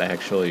 and not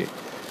actually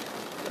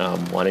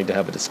wanting to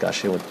have a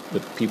discussion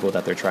with people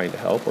that they're trying to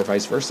help, or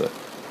vice versa.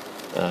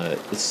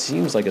 It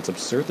seems like it's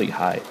absurdly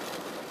high.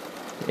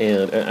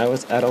 And I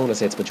don't want to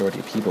say it's majority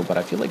of people, but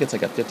I feel like it's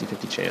like a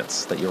 50-50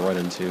 chance that you'll run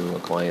into a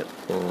client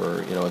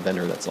or a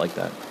vendor that's like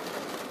that.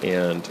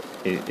 And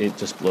it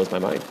just blows my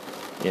mind.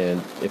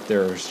 And if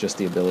there's just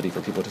the ability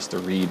for people just to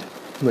read,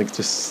 like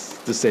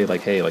just to say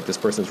like, hey, like this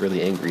person's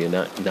really angry, and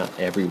not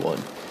everyone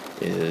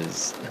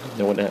has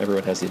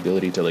the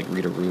ability to like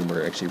read a room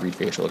or actually read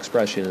facial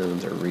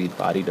expressions or read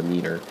body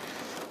demeanor.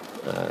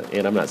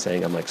 And I'm not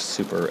saying I'm like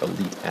super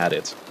elite at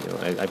it.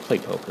 I play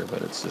poker,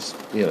 but it's just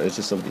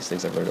some of these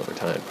things I've learned over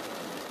time.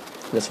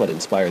 That's what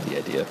inspired the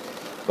idea.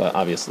 But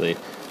obviously,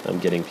 I'm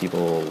getting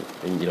people,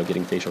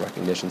 getting facial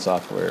recognition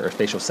software or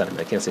facial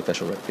sentiment. I can't say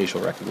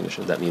facial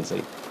recognition. That means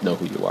they know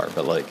who you are.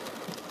 But like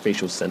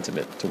facial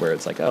sentiment to where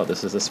it's like, oh,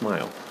 this is a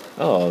smile.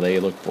 Oh, they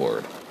look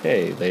bored.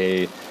 Hey,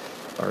 they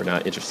are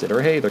not interested.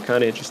 Or hey, they're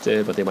kind of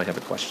interested, but they might have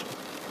a question.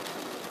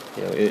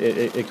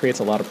 It creates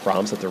a lot of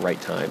prompts at the right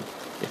time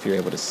if you're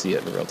able to see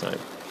it in real time.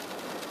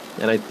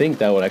 And I think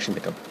that would actually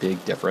make a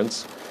big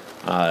difference,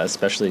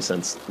 especially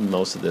since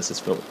most of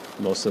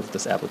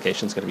this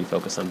application is going to be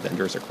focused on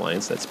vendors or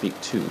clients that speak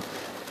to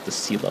the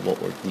C level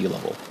or D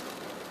level.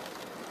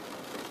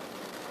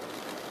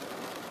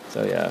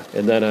 So yeah,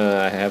 and then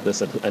I have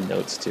this in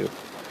notes too.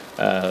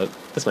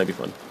 This might be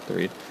fun to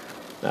read.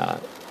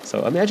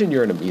 So imagine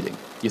you're in a meeting.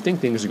 You think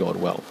things are going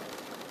well,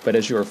 but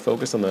as you are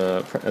focused on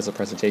as a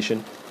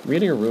presentation,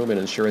 reading a room and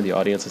ensuring the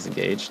audience is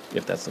engaged,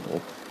 if that's the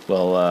goal,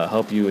 will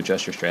help you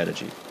adjust your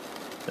strategy.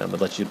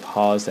 It lets you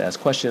pause to ask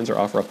questions or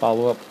offer a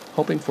follow-up,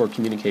 hoping for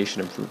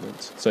communication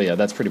improvements. So yeah,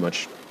 that's pretty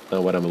much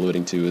what I'm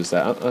alluding to. Is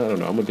that I don't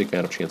know? I'm a big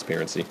fan of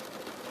transparency,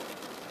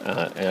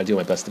 and I do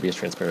my best to be as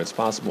transparent as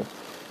possible.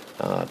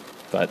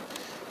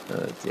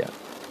 Yeah.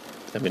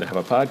 I mean, I have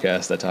a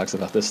podcast that talks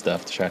about this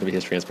stuff to try to be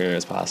as transparent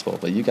as possible,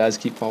 but you guys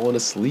keep falling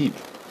asleep.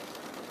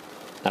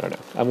 I don't know.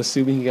 I'm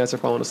assuming you guys are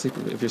falling asleep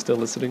if you're still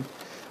listening,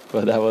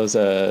 but that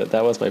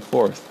was my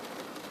fourth.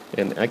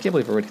 And I can't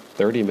believe we're already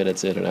 30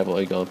 minutes in and I've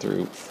only gone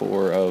through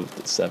 4 of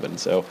the 7.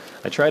 So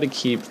I try to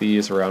keep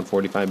these around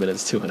 45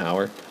 minutes to an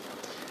hour.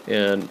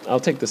 And I'll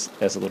take this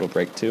as a little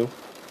break too.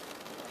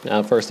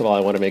 First of all, I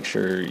want to make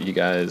sure you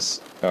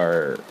guys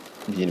are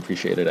being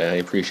appreciated. I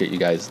appreciate you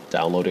guys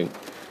downloading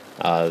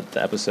the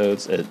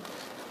episodes.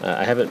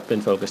 I haven't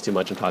been focused too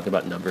much on talking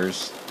about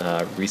numbers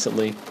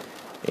recently,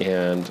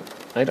 and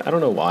I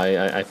don't know why.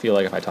 I feel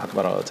like if I talk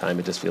about it all the time,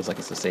 it just feels like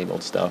it's the same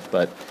old stuff.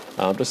 But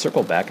to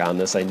circle back on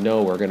this, I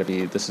know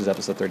this is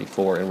episode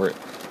 34, and we're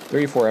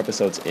 34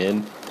 episodes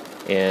in,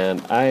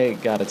 and I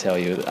gotta tell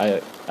you,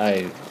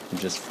 I'm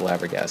just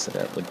flabbergasted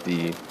at like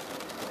the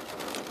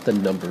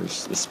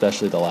numbers,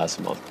 especially the last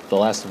month. The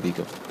last week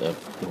of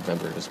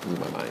November just blew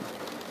my mind.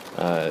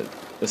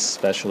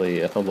 Especially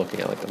if I'm looking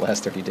at like the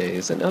last 30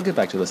 days, and I'll get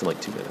back to this in like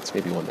 2 minutes,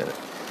 maybe 1 minute,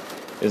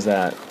 is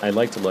that I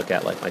like to look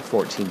at like my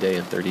 14-day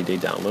and 30-day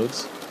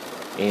downloads.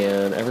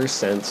 And ever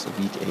since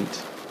week 8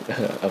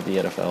 of the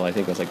NFL, I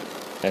think it was like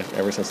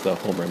ever since the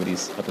Home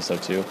Remedies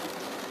episode 2,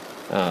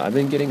 I've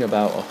been getting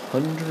about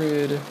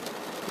 100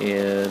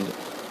 and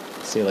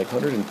say like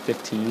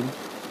 115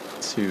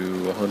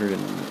 to 100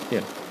 and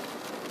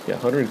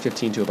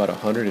 115 to about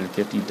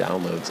 150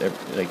 downloads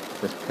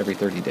for every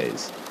 30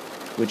 days,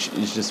 which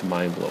is just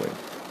mind-blowing.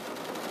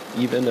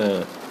 Even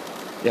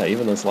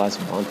this last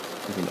month,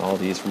 I mean, all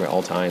these from my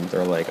all-time,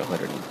 they're like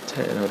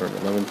 110,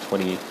 111,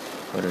 20,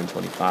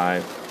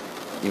 125.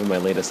 Even my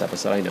latest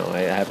episode, I know,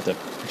 I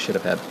should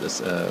have had this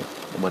the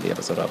Monday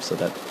episode up, so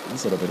that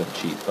is a little bit of a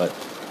cheat, but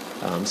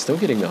I'm still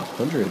getting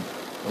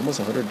almost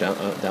 100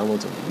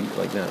 downloads a week,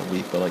 like not a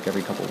week, but like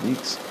every couple of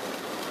weeks.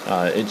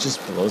 It just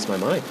blows my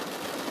mind.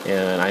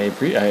 And I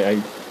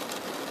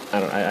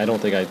don't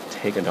think I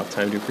take enough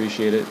time to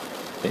appreciate it.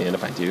 And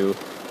if I do,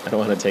 I don't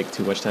want to take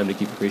too much time to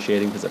keep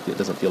appreciating because it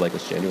doesn't feel like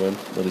it's genuine.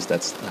 At least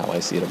that's how I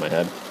see it in my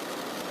head.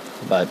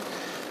 But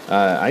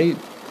I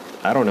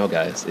don't know,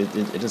 guys. It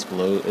just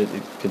it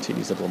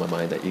continues to blow my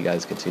mind that you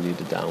guys continue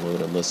to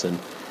download and listen.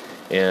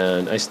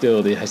 And I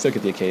still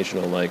get the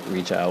occasional like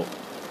reach out,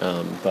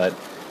 but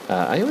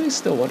I always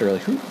still wonder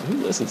like who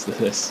listens to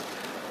this,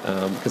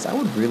 because I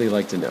would really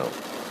like to know.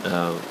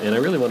 And I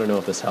really want to know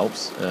if this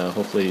helps.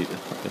 Hopefully,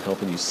 in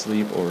helping you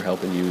sleep or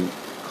helping you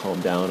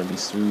calm down and be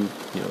soothed,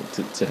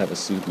 to have a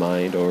soothed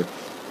mind, or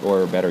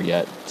better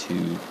yet,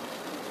 to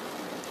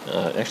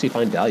actually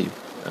find value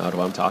out of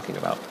what I'm talking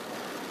about.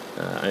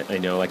 I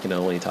know I can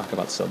only talk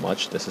about so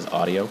much. This is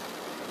audio,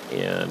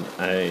 and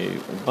I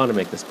want to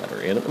make this better,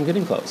 and I'm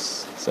getting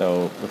close.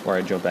 So before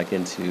I jump back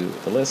into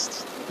the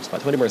list, just about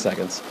 20 more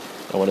seconds,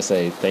 I want to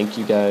say thank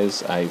you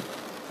guys. I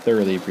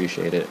thoroughly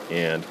appreciate it,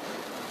 and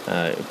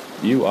if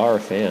you are a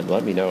fan,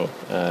 let me know.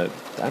 I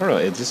don't know,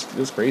 it just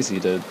feels crazy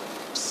to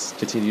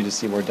continue to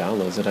see more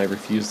downloads, and I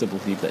refuse to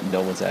believe that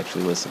no one's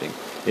actually listening.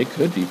 It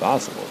could be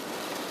possible.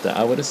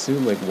 I would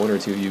assume like 1 or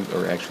 2 of you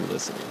are actually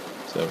listening.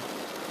 So,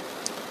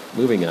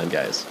 moving on,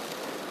 guys.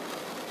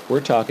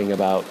 We're talking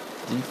about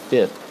the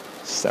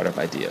 5th startup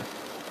idea.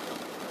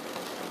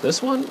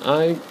 This one,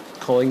 I'm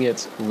calling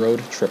it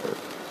Road Tripper.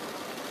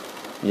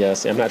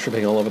 Yes, I'm not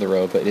tripping all over the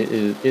road, but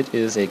it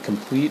is a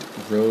complete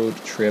road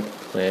trip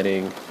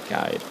planning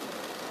guide.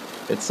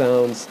 It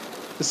sounds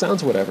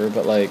whatever,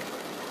 but like,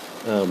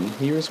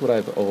 here's what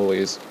I've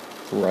always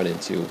run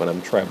into when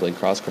I'm traveling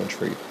cross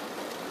country,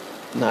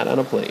 not on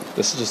a plane.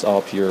 This is just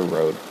all pure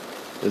road.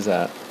 Is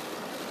that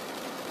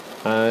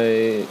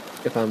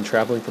if I'm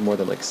traveling for more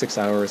than like 6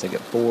 hours, I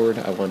get bored.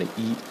 I want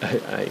to eat.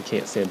 I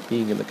can't stand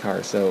being in the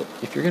car. So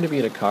if you're going to be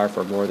in a car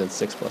for more than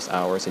 6+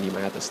 hours and you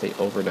might have to stay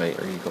overnight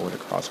or you're going to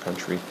cross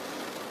country,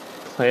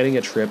 planning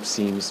a trip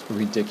seems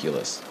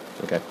ridiculous.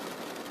 Okay.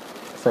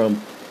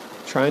 From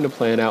trying to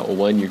plan out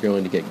when you're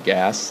going to get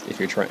gas,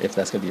 if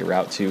that's going to be a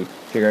route, to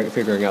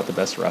figuring out the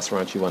best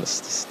restaurant you want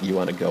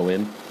to go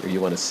in or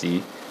you want to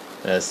see,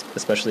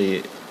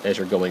 especially as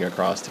you're going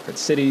across different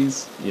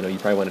cities. You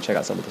probably want to check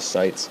out some of the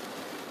sites.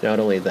 Not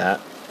only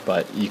that,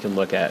 but you can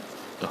look at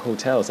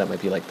hotels that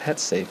might be like pet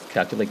safe,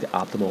 calculate the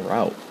optimal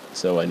route.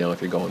 So I know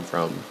if you're going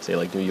from, say,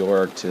 like New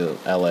York to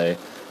LA,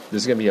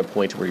 there's going to be a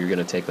point where you're going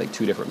to take like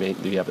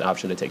you have the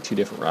option to take two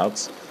different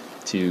routes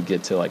to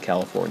get to like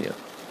California.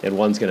 And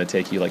one's going to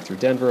take you like through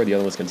Denver, the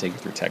other one's going to take you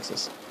through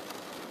Texas.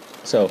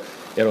 So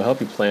it'll help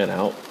you plan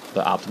out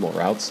the optimal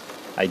routes.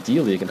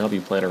 Ideally, it can help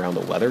you plan around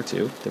the weather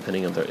too,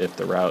 depending on if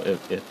the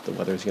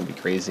weather is going to be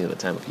crazy in the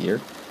time of year.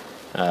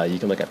 You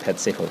can look at pet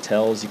safe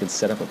hotels. You can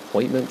set up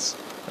appointments,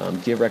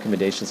 give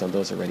recommendations on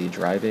those already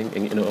driving,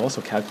 and it'll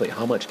also calculate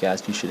how much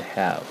gas you should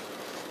have.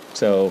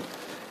 So,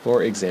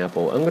 for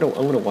example, I'm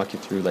gonna walk you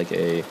through like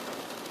a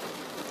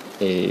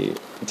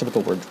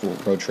typical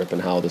road trip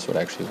and how this would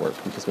actually work,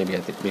 because maybe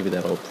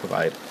that'll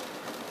provide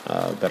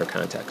better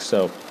context.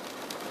 So,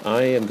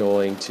 I am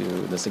going to,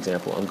 in this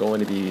example, I'm going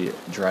to be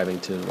driving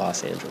to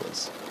Los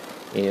Angeles,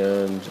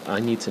 and I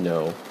need to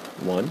know,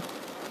 one,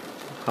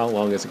 how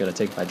long is it going to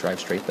take if I drive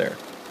straight there?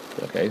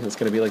 Okay, it's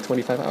going to be like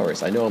 25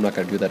 hours. I know I'm not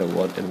going to do that in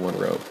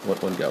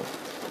one go.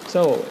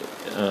 So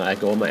I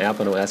go on my app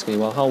and it'll ask me,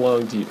 well,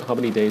 how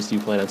many days do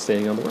you plan on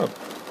staying on the road?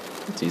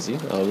 It's easy.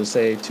 I'll just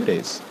say 2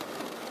 days.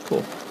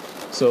 Cool.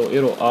 So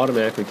it'll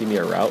automatically give me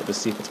a route to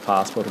see if it's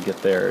possible to get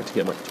there,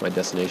 to my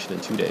destination in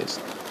 2 days.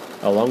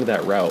 Along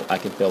that route, I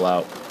can fill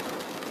out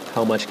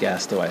how much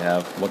gas do I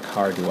have, what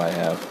car do I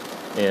have,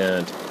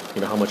 and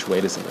how much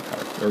weight is in the car,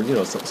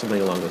 or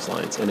something along those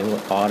lines, and it will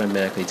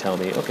automatically tell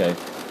me, okay,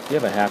 if you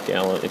have a half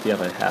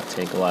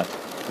tank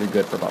left, you're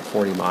good for about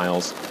 40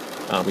 miles.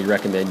 We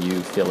recommend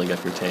you filling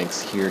up your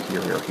tanks here,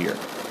 here, or here,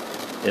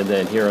 and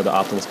then here are the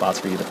optimal spots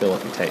for you to fill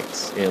up your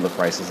tanks and the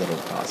prices that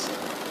it'll cost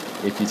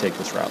if you take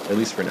this route, at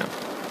least for now.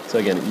 So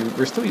again,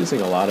 we're still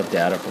using a lot of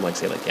data from like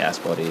Gas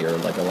Buddy or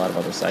like a lot of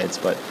other sites,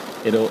 but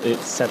it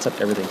sets up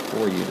everything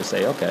for you to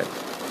say, okay,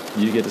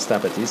 you get to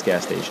stop at these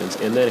gas stations,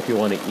 and then if you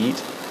want to eat,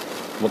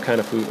 what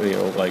kind of food,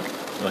 like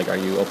are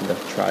you open to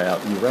try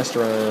out new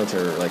restaurants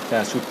or like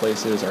fast food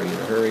places? Are you in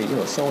a hurry?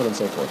 So on and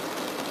so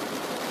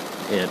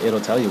forth. And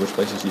it'll tell you which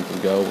places you can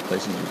go, what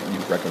places you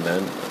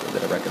recommend,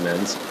 that it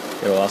recommends.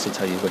 It'll also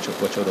tell you which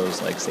of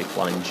those, like, say,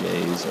 Flying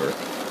J's or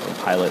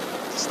pilot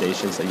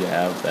stations that you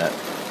have that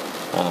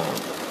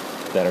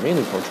are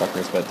mainly for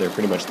truckers, but they're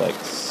pretty much like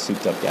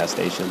souped up gas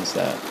stations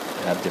that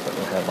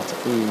have lots of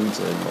foods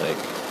and like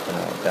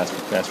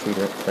fast food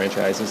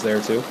franchises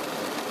there too.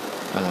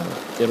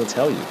 It'll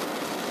tell you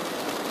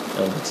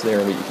what's there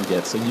and what you can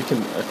get, so you can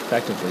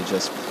effectively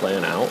just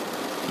plan out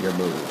your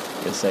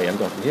move and say, I'm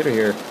going from here to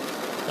here.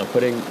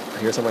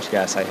 Here's how much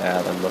gas I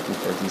have. I'm looking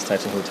for these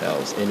types of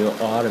hotels, and it'll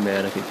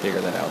automatically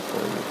figure that out for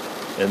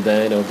you. And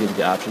then it'll give you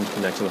the option to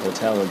connect to the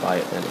hotel and buy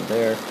it then and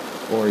there,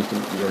 or if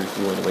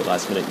you want to wait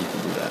last minute, you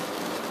can do that.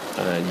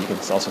 You can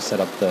also set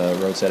up the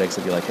road settings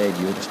and be like, hey,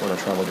 do you just want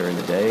to travel during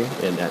the day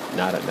and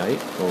not at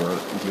night, or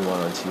do you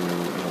want to,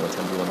 what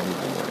time do you want to leave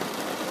in the morning?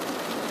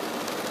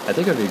 I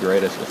think it would be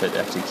great if it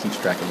actually keeps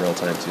track in real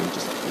time too.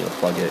 Just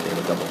plug it and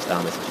it doubles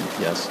down as a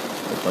GPS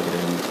and plug it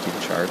in and keep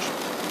it charged.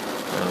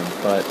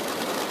 But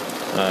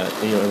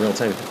in real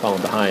time, if you're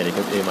falling behind,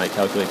 it might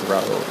calculate the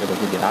route. It'll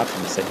give you an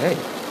option to say, hey,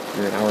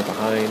 you're an hour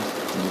behind.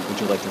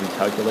 Would you like to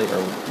recalculate, or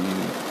do you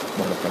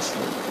want to press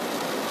through?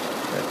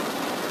 Okay.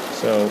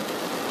 So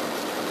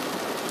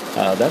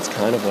that's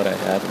kind of what I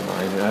had in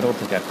mind, and I don't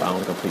think I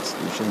found a complete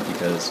solution,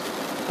 because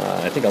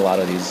I think a lot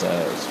of these,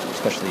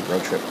 especially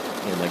road trip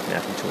and like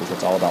mapping tools,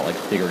 it's all about like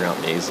figuring out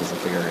mazes and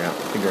figuring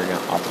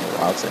out optimal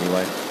routes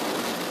anyway.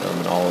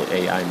 And all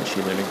AI and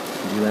machine learning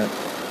can do that.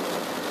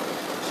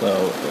 So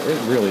it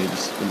really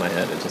just, in my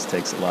head, it just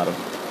takes a lot of,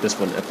 this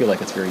one, I feel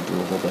like it's very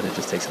doable, but it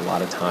just takes a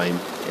lot of time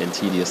and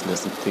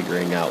tediousness in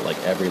figuring out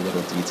like every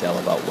little detail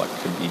about what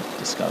could be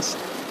discussed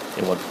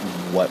and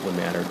what would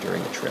matter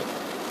during the trip.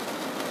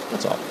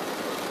 That's all.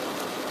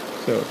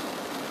 So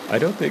I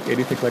don't think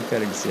anything like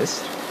that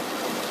exists.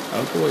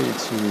 I'm going to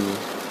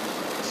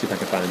see if I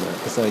can find that,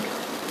 because like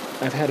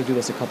I've had to do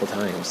this a couple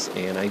times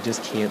and I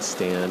just can't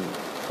stand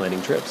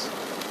planning trips.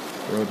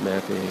 Road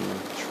mapping,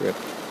 trip,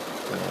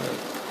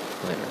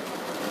 planner.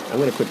 I'm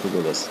going to quick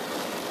Google this,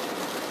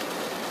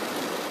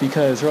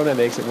 because roadmap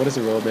makes it. What is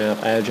a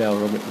roadmap? Agile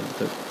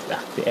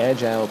roadmap, the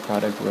agile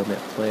product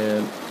roadmap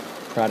plan,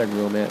 product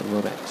roadmap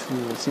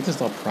tool. See, this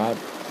is all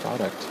product. I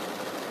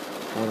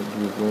want to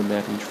do a road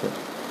mapping trip.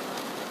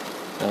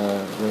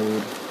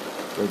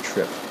 Road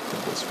trip.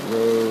 This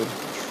road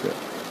trip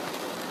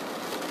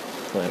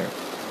planner.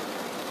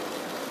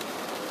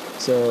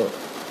 So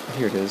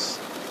here it is.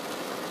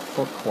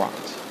 For Quat.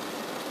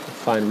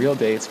 Find real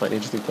dates, find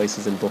interesting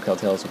places, and book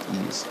hotels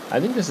with ease. I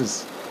think this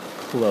is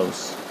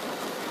close.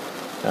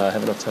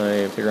 Have enough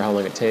time, figure out how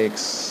long it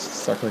takes,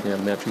 start clicking on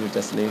the map to your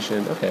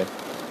destination. Okay.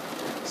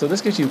 So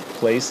this gives you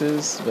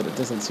places, but it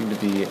doesn't seem to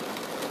be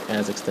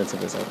as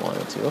extensive as I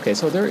wanted to. Okay,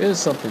 so there is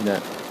something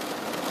that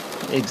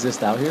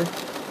exists out here.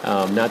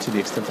 Not to the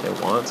extent that I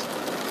want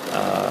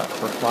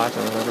for Quat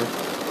or whatever,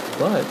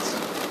 but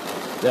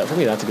that for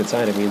me, that's a good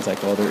sign. It means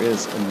like, well, there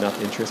is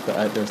enough interest,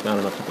 but there's not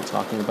enough people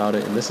talking about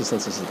it. And since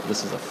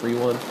this is a free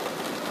one,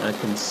 I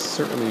can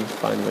certainly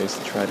find ways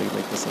to try to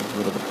make this a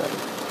little bit better,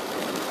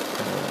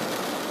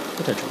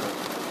 potentially.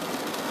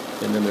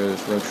 And then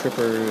there's Road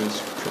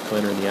Trippers, Trip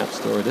Planner in the App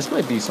Store. This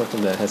might be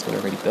something that has been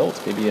already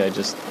built. Maybe I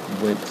just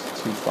went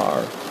too far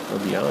or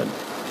beyond.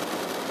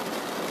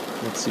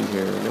 Let's see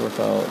here. Never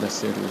felt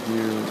necessary to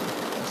review.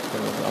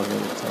 I'll go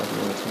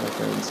to my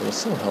friends. It was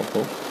so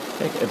helpful.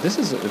 Heck, if this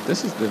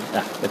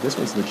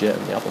one's legit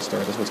in the Apple Store,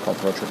 this one's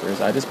called Road Trippers,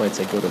 I just might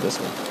say go to this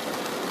one.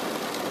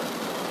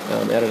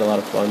 Added a lot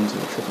of fun to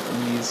the trip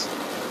with ease.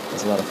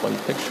 There's a lot of fun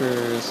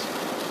pictures.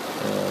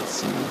 Let's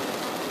see.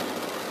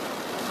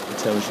 It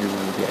tells you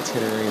the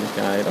itinerary and the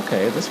guide.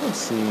 Okay, this one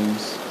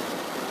seems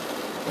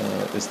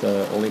is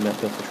the only map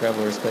built for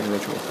travelers. Plan your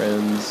road trip with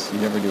friends you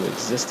never knew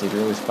existed.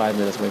 You're always 5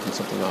 minutes away from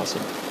something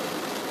awesome.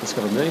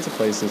 Discover millions of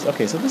places.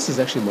 Okay, so this is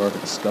actually more of a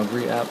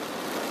discovery app,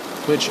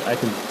 which I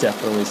can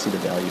definitely see the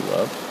value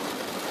of.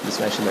 This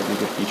actually might be a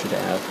good feature to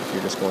have if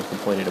you're just going from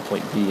point A to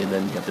point B, and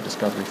then you have the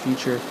discovery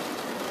feature.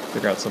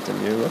 Figure out something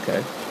new.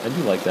 Okay, I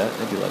do like that.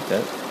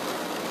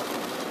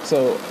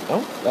 So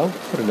I'll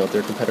put a note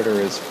there. Competitor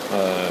is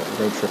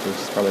Road Trippers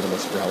is probably the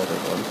most relevant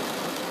one.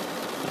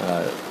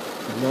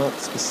 Not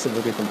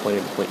specifically from point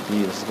A to point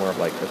B. This is more of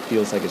like, it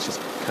feels like it's just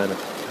kind of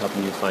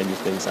helping you find new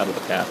things out of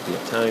the path if you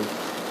have time.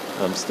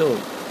 Still,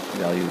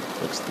 value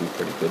looks to be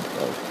pretty good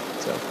though.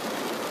 So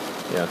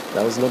yeah,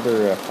 that was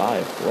number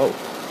 5. Whoa.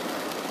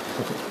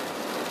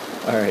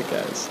 All right,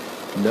 guys.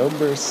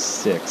 Number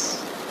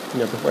 6.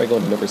 Now, before I go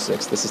into number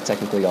 6, this is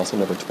technically also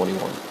number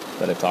 21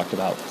 that I've talked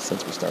about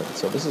since we started.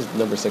 So this is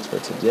number 6 for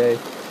today.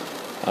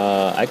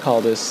 I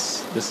call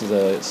this is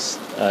a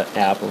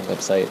app or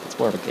website. It's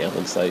more of a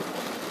gambling site,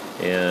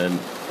 and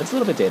it's a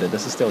little bit dated.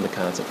 This is still in the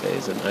concept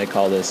phase, and I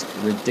call this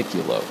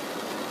Ridiculo.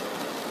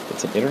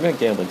 It's an internet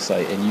gambling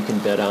site, and you can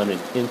bet on an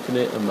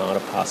infinite amount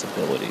of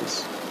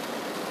possibilities.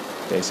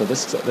 Okay, so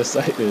this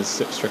site is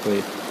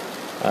strictly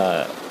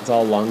it's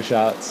all long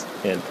shots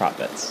and prop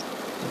bets.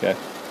 Okay.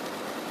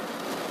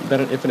 Bet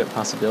on infinite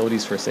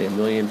possibilities for say $1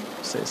 million,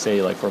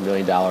 say like for $1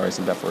 million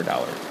and bet for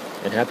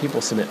 $1, and have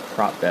people submit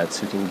prop bets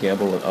who can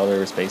gamble with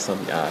others based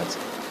on the odds.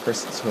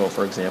 So,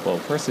 for example, a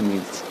person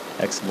needs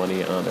X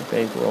money on their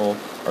bankroll,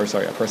 a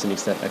person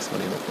needs to have X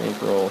money on their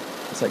bankroll.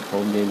 It's like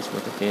home games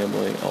worth of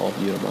gambling, all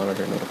view to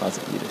monitor, no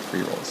deposit needed,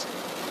 free rolls.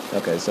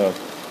 Okay, so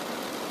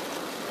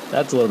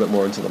that's a little bit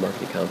more into the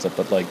marketing concept,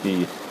 but like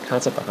the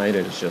concept behind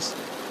it is just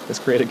let's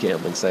create a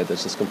gambling site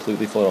that's just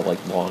completely full of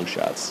like long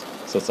shots.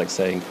 So it's like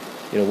saying,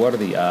 what are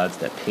the odds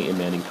that Peyton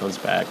Manning comes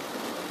back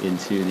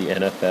into the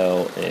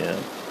NFL and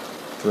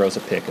throws a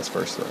pick his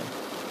first throw?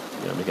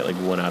 Make it like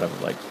 1 out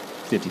of like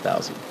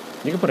 50,000.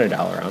 You can put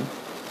 $1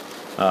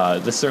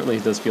 on. This certainly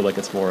does feel like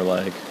it's more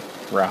like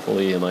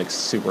raffly and like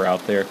super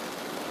out there,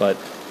 but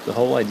the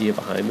whole idea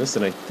behind this,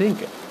 and I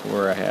think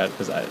where I had,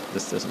 because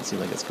this doesn't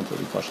seem like it's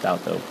completely fleshed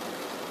out though,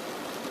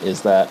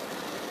 is that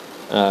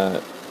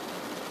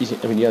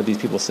you have these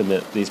people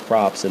submit these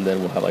props, and then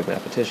we'll have like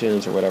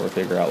mathematicians or whatever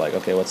figure out like,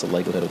 okay, what's the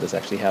likelihood of this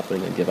actually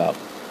happening, and give out,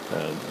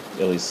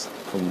 at least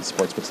from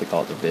sportsbooks they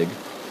call it the vig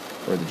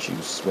or the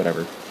juice,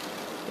 whatever.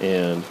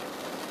 And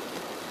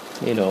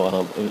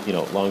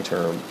long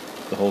term,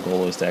 the whole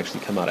goal is to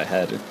actually come out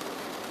ahead.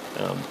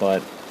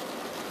 But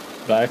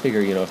I figure,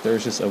 if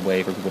there's just a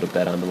way for people to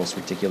bet on the most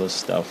ridiculous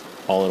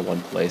stuff all in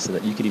one place, and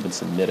that you could even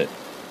submit it,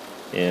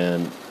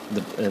 and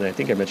I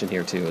think I mentioned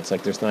here too, it's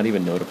like there's not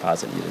even no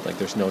deposit needed. Like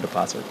there's no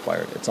deposit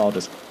required. It's all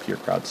just pure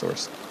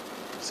crowdsourced.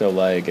 So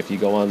like if you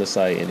go on the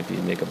site and if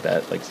you make a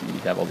bet, like so you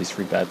have all these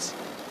free bets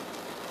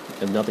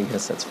and nothing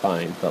hits, that's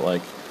fine. But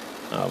like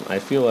I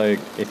feel like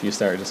if you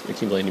start just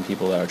accumulating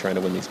people that are trying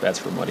to win these bets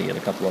for money, and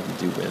a couple of them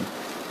do win,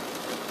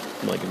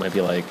 like it might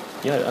be like,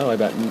 I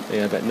bet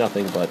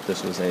nothing, but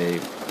this was a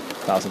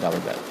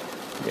 $1,000 bet.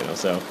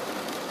 So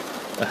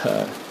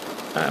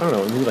I don't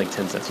know, maybe like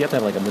 10 cents. You have to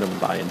have like a minimum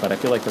buy-in, but I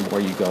feel like the more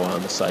you go on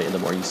the site and the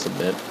more you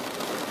submit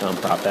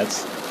prop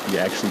bets, you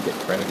actually get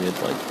credited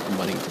like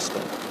money to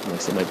spend. Like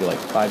so it might be like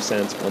 5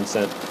 cents, 1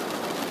 cent.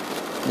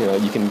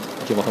 You can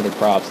give 100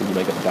 props and you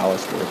might get $1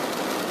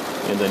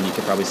 worth, and then you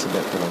can probably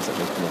submit for ones that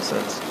make the most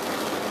sense.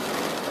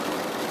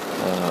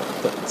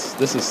 But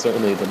this is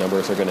certainly, the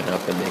numbers are going to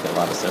have to make a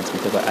lot of sense,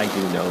 because I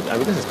do know.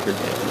 This is pure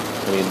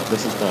gambling.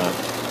 This is not.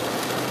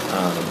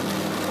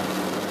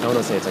 I don't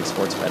want to say it's like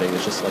sports betting.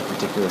 It's just like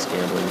ridiculous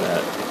gambling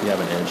that if you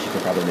have an edge, you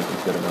can probably make a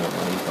good amount of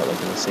money. But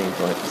like in the same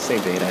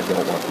vein, I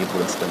don't want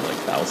people to spend like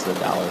thousands of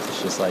dollars.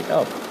 It's just like,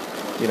 I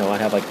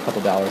have like a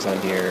couple dollars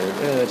on here,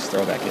 just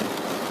throw it back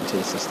into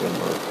the system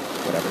or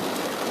whatever.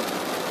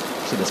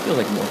 So this feels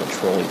like more of a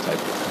trolling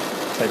type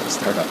of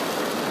startup.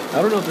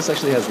 I don't know if this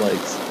actually has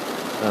legs.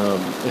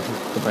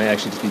 It might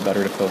actually just be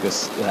better to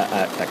focus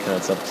that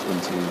concept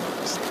into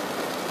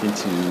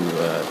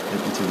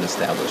an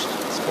established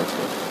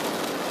sportsbook.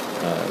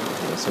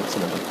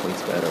 Someone like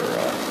PointsBet or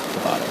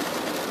Bovada.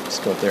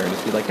 Just go up there and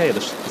just be like, hey,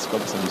 let's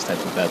focus on these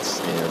types of bets,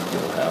 and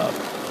you'll have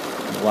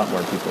a lot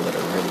more people that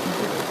are really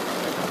eager to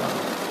come on.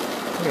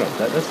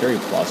 That's very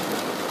plausible.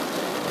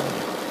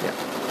 Yeah.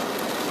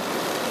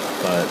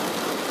 But,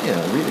 yeah,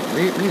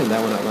 reading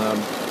that one out loud,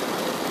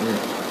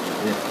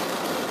 yeah.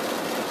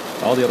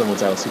 All the other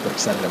ones I was super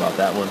excited about.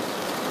 That one,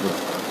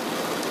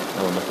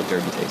 that one left a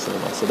dirty taste in the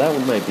mouth. So that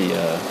one might be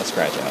a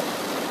scratch out.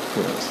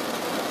 Who knows?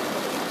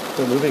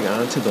 So moving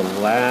on to the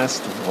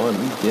last one.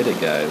 We did it,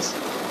 guys.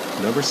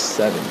 Number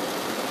 7.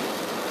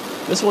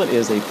 This one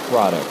is a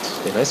product,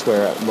 and I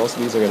swear most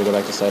of these are going to go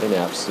back to site and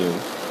apps soon.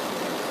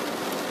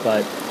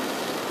 But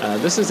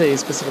this is a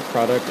specific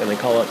product, and they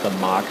call it the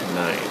Mach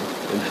 9.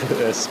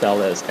 It's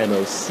spelled as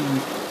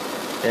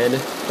MOCN,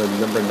 the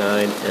number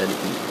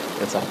 9NE.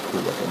 That's all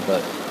cool looking.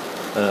 But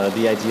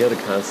the idea, the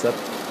concept,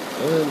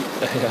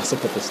 I also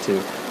put this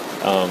too,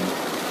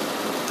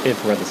 in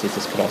parentheses,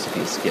 this could also be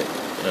a skit,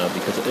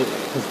 because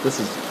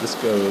this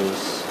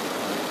goes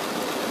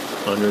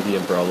under the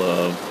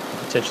umbrella of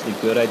a potentially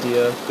good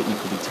idea, but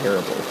equally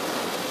terrible.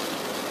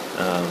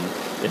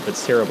 If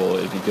it's terrible,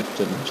 it'd be good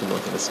to mention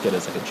like a skit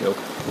as like a joke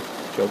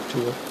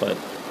tool. But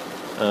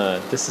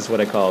this is what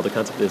I call, the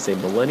concept is a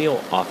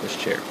millennial office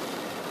chair.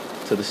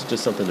 So this is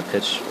just something to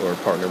pitch or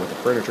partner with a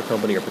furniture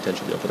company or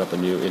potentially open up a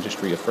new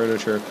industry of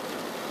furniture.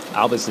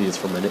 Obviously, it's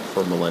for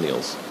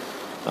millennials.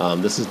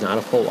 This is not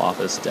a full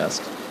office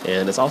desk,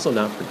 and it's also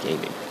not for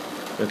gaming.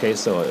 Okay,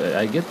 so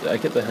I get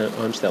the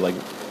hunch that, like,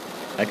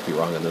 I could be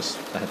wrong on this.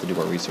 I have to do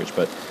more research,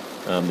 but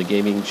the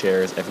gaming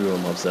chairs,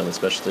 everyone loves them,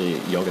 especially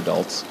young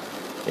adults.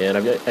 And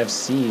I've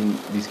seen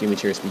these gaming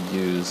chairs be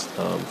used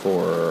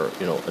for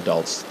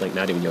adults, like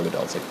not even young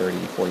adults, like 30,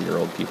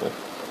 40-year-old people.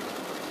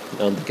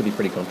 They can be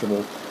pretty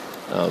comfortable,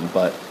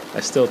 but I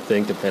still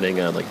think,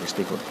 depending on like if you're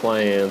speaking with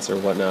clients or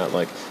whatnot,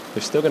 like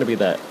there's still going to be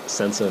that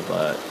sense of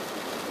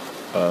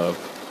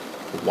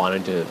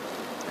wanting to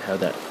have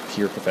that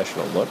pure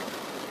professional look,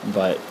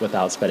 but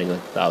without spending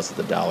like thousands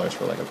of dollars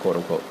for like a quote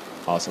unquote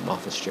awesome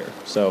office chair.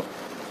 So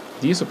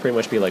these will pretty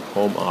much be like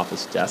home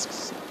office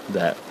desks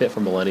that fit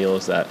for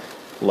millennials that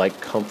like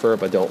comfort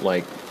but don't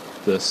like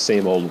the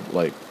same old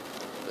like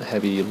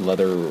heavy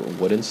leather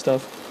wooden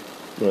stuff.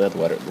 No, not the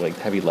leather, like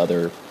heavy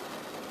leather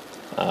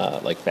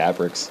like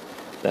fabrics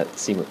that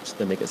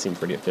make it seem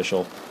pretty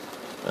official.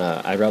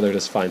 I'd rather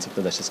just find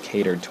something that's just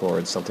catered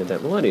towards something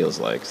that millennials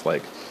likes,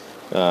 like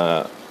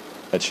a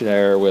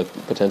chair with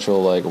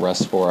potential like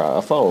rest for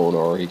a phone,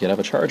 or you could have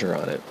a charger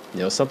on it.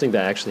 Something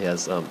that actually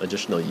has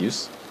additional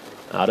use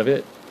out of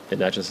it, and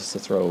not just to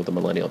throw the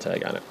millennial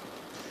tag on it.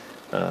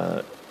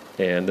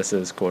 And this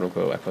is quote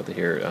unquote, I put it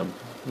here,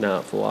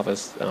 not full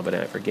office, but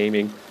not for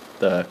gaming.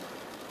 The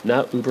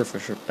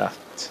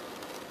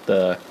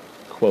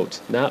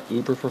quote, not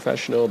uber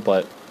professional,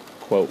 but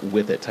quote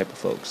with it type of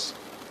folks.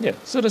 Yeah,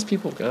 so does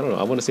people, I don't know,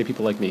 I want to say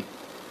people like me.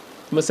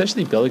 I'm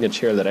essentially building a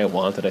chair that I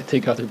want, that I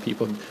think other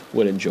people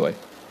would enjoy.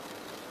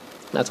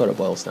 That's what it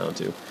boils down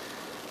to.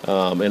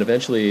 And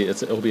eventually,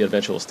 it'll be an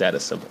eventual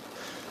status symbol.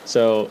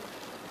 So,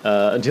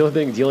 the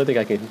only thing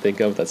I can think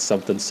of that's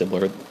something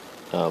similar,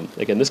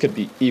 again, this could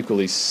be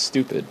equally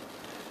stupid,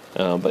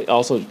 but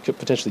also could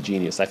potentially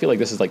genius. I feel like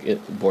this is like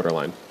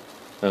borderline.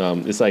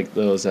 It's like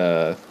those,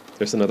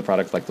 there's another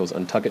product like those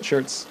Untuck It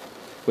shirts,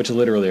 which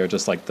literally are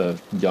just like the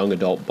young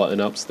adult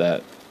button-ups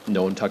that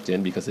no one tucked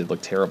in because they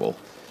look terrible.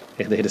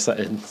 And they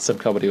decided, and some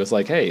company was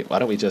like, hey, why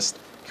don't we just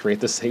create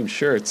the same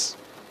shirts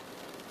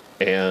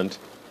and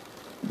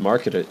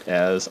market it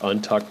as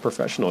untucked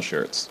professional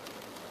shirts?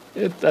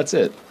 That's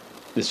it.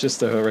 It's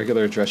just a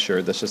regular dress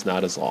shirt that's just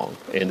not as long.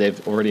 And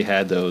they've already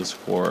had those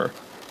for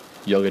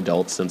young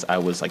adults since I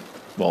was like,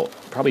 well,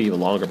 probably even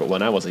longer, but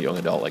when I was a young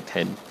adult, like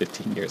 10,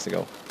 15 years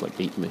ago, like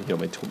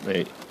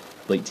my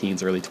late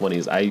teens, early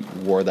 20s, I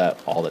wore that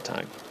all the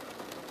time.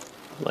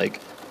 Like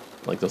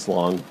those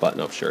long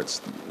button-up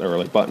shirts, or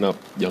like button-up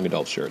young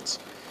adult shirts.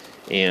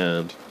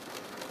 And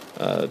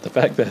the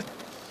fact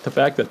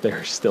that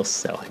they're still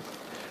selling,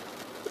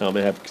 and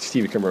have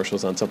TV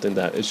commercials on something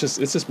that it's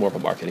just more of a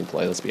marketing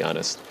play. Let's be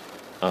honest.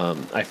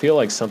 I feel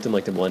like something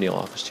like the millennial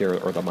office chair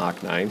or the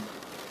Mach 9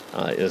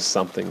 is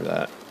something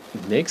that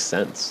makes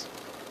sense.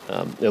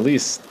 At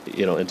least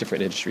in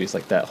different industries,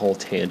 like that whole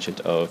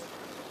tangent of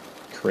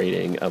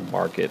creating a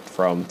market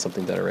from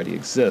something that already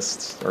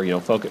exists, or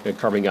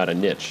carving out a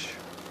niche.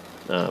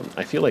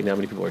 I feel like not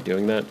many people are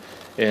doing that.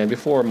 And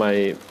before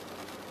my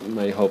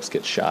hopes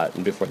get shot,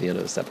 and before the end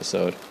of this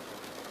episode,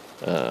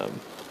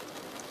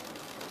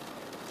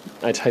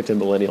 I typed in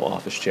millennial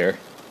office chair,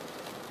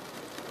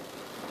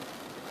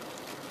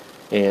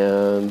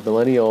 and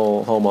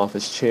millennial home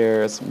office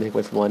chairs make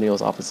way for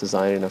millennials office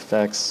design and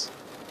effects.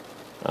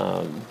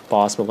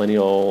 Boss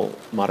millennial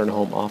modern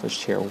home office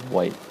chair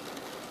white.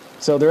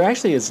 So there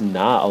actually is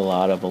not a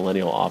lot of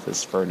millennial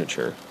office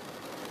furniture.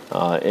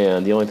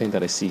 And the only thing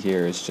that I see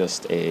here is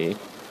just a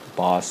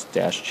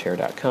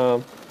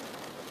boss-chair.com.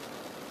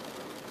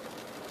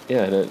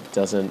 Yeah, and it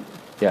doesn't...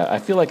 Yeah, I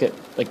feel like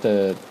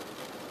the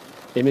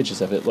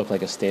images of it look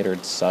like a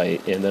standard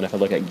site, and then if I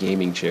look at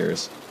gaming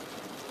chairs...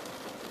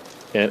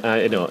 And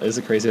I know, is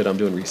it crazy that I'm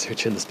doing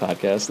research in this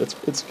podcast?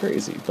 It's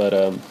crazy, but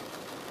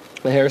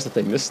here's the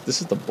thing. This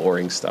is the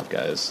boring stuff,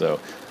 guys. So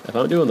if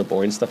I'm doing the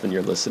boring stuff and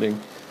you're listening,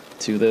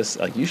 to this,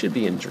 you should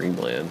be in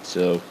dreamland.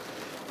 So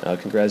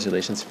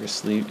congratulations for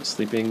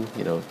sleeping.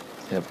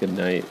 Have a good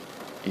night.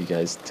 You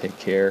guys take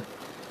care.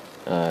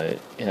 Have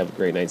a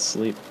great night's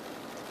sleep.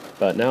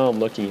 But now I'm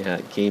looking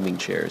at gaming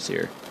chairs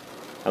here.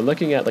 I'm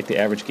looking at like the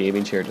average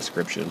gaming chair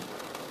description.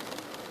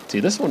 See,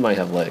 this one might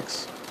have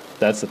legs.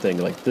 That's the thing.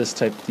 Like these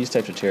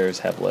types of chairs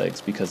have legs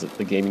because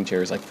the gaming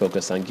chairs like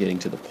focus on getting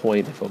to the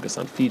point. They focus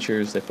on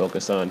features. They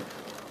focus on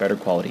better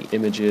quality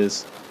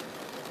images.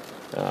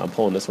 I'm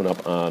pulling this one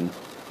up on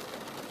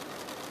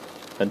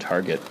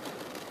Target.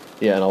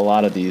 Yeah, and a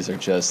lot of these are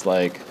just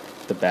like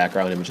the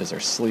background images are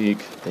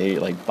sleek. They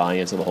like buy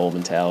into the whole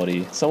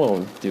mentality. Some of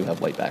them do have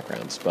white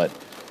backgrounds, but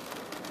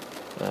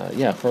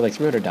yeah, for like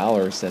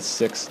 $300, that's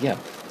six. Yeah,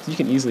 you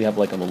can easily have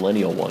like a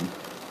millennial one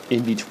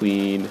in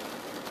between.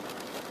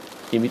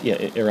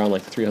 Around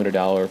like the $300,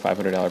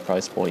 $500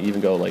 price point. Even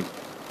go like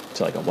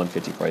to like a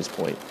 $150 price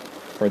point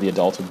for the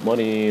adults with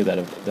money that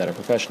are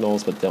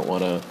professionals but don't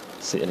want to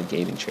sit in a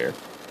gaming chair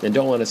and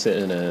don't want to sit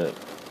in a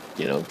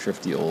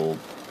drifty old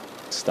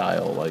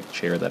style like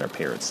chair that our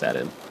parents sat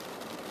in.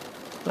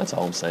 That's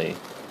all I'm saying.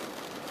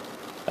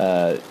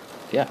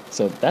 Yeah,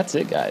 so that's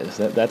it, guys.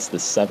 That's the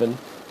 7,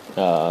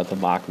 the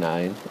Mach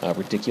 9,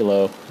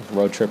 Ridiculo,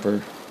 Road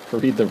Tripper,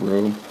 Read the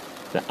Room,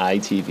 the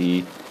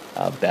ITV,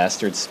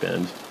 Bastard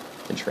Spend,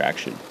 and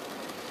Traction.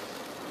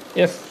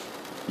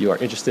 If you are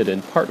interested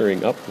in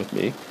partnering up with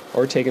me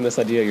or taking this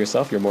idea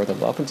yourself, you're more than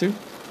welcome to.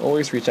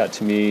 Always reach out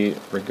to me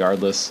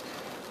regardless.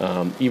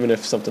 Even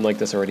if something like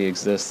this already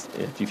exists,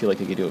 if you feel like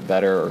you can do it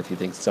better or if you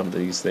think some of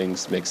these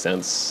things make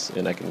sense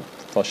and I can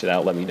flush it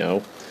out, let me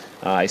know.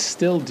 I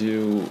still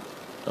do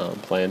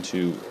plan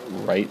to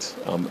write.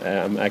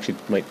 I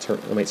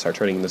might start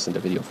turning this into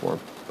video form,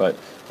 but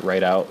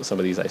write out some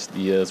of these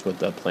ideas with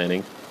the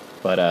planning.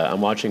 But I'm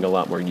watching a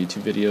lot more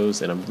YouTube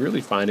videos, and I'm really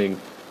finding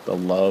the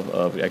love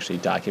of actually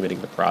documenting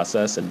the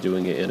process and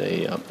doing it in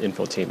a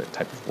infotainment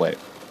type of way.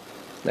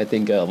 I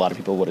think a lot of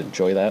people would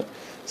enjoy that.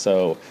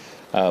 So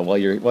while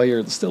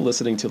you're still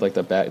listening to like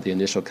the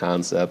initial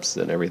concepts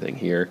and everything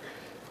here,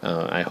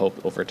 I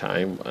hope over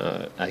time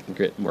I can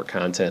get more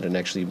content and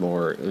actually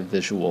more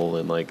visual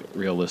and like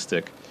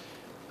realistic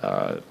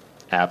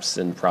apps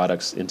and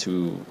products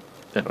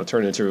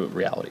turn into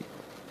reality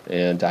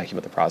and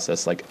document the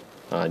process like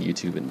on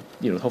YouTube,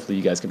 and hopefully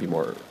you guys can be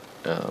more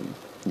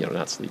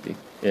not sleepy,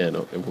 and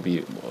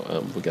you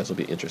guys will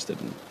be interested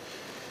in,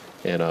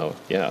 and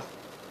yeah.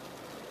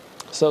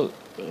 So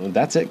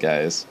that's it,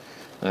 guys.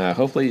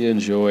 Hopefully you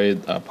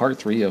enjoyed part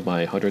 3 of my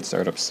 100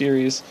 Startup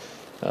series.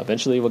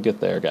 Eventually we'll get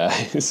there,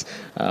 guys.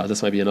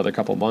 This might be another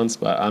couple months,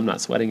 but I'm not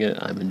sweating it.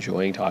 I'm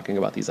enjoying talking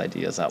about these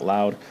ideas out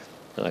loud.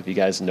 If you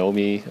guys know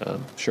me,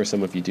 I'm sure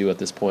some of you do at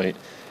this point,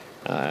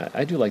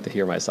 I do like to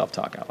hear myself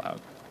talk out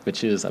loud,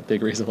 which is a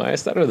big reason why I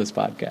started this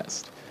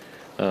podcast.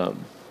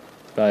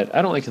 But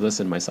I don't like to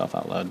listen to myself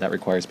out loud. That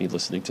requires me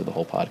listening to the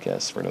whole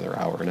podcast for another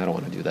hour, and I don't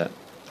want to do that.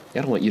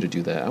 I don't want you to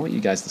do that. I want you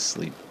guys to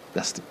sleep.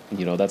 That's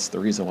the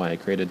reason why I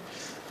created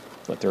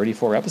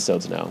 34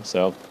 episodes now.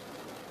 So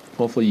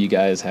hopefully you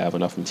guys have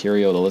enough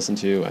material to listen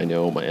to. I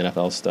know my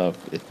NFL stuff,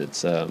 if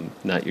it's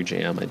not your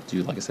jam, I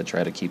do, like I said,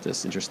 try to keep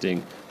this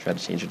interesting, try to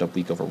change it up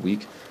week over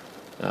week.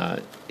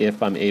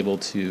 If I'm able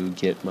to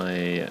get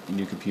my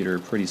new computer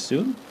pretty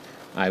soon,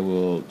 I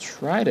will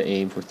try to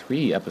aim for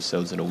 3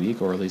 episodes in a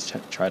week, or at least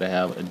try to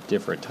have a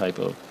different type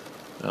of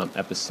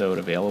episode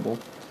available,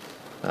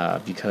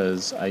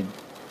 because I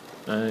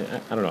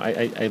don't know,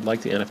 I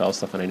like the NFL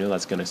stuff, and I know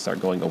that's going to start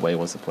going away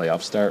once the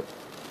playoffs start,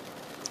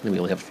 and we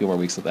only have a few more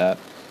weeks of that.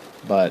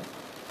 But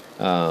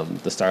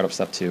the startup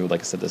stuff too, like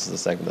I said, this is a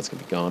segment that's going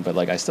to be gone, but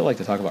like I still like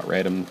to talk about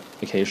random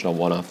occasional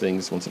one-off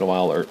things once in a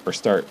while, or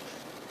start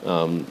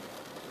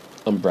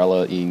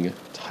umbrella-ing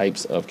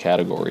types of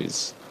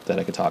categories that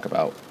I could talk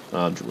about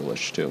on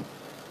Droolish too.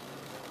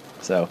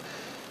 So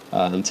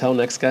until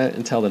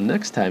the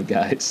next time,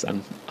 guys,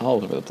 I'm all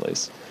over the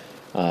place.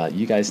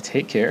 You guys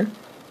take care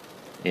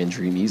and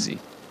dream easy.